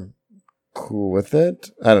as they're cool with it.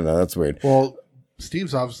 I don't know. That's weird. Well,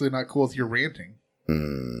 Steve's obviously not cool with your ranting.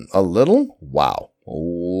 A little? Wow.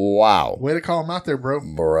 Way to call him out there, bro.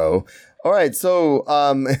 All right. So,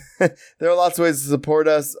 there are lots of ways to support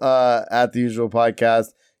us at The Usual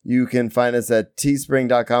Podcast. You can find us at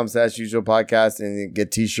teespring.com/usual podcast and you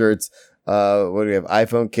get t-shirts. What do we have?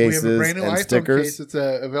 iPhone cases we have a brand new and iPhone stickers. Case. It's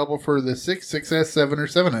available for the 6, 6S, 7, or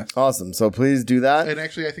 7S. Awesome. So please do that. And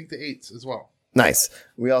actually, I think the 8s as well. Nice.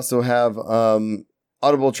 We also have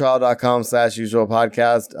audibletrial.com/usual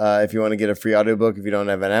podcast. If you want to get a free audiobook, if you don't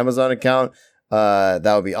have an Amazon account,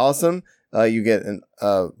 that would be awesome. You get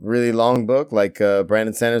a really long book like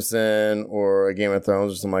Brandon Sanderson or a Game of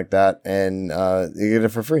Thrones or something like that, and you get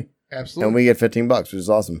it for free. Absolutely. And we get $15, which is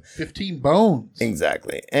awesome. 15 bones.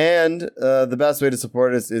 Exactly. And the best way to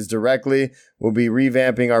support us is directly. We'll be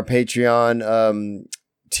revamping our Patreon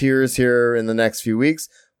tiers here in the next few weeks,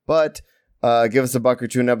 but give us $1 or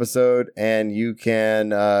 $2 an episode, and you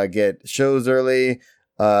can get shows early,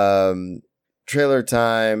 trailer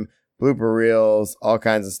time, blooper reels, all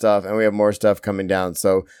kinds of stuff, and we have more stuff coming down.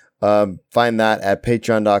 So find that at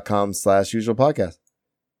patreon.com/usual podcast.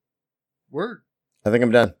 Word. I think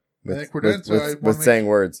I'm done. I think we're done. With saying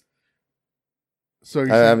words. So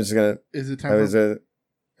I'm just gonna. Is it time? I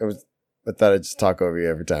thought I'd just talk over you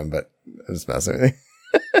every time, but I'm just messing with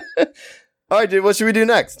you. All right, dude. What should we do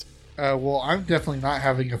next? Well, I'm definitely not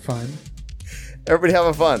having a fun. Everybody have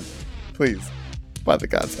a fun. Please. By the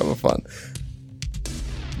gods, have a fun.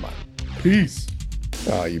 Come on. Peace.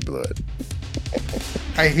 Oh, you blew it.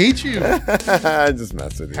 I hate you. I just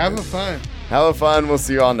messed with you. Have a fun. Have a fun. We'll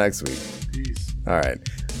see you all next week. Peace. All right.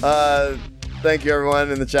 Thank you,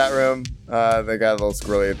 everyone in the chat room. They got a little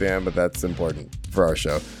squirrely at the end, but that's important for our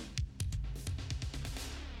show.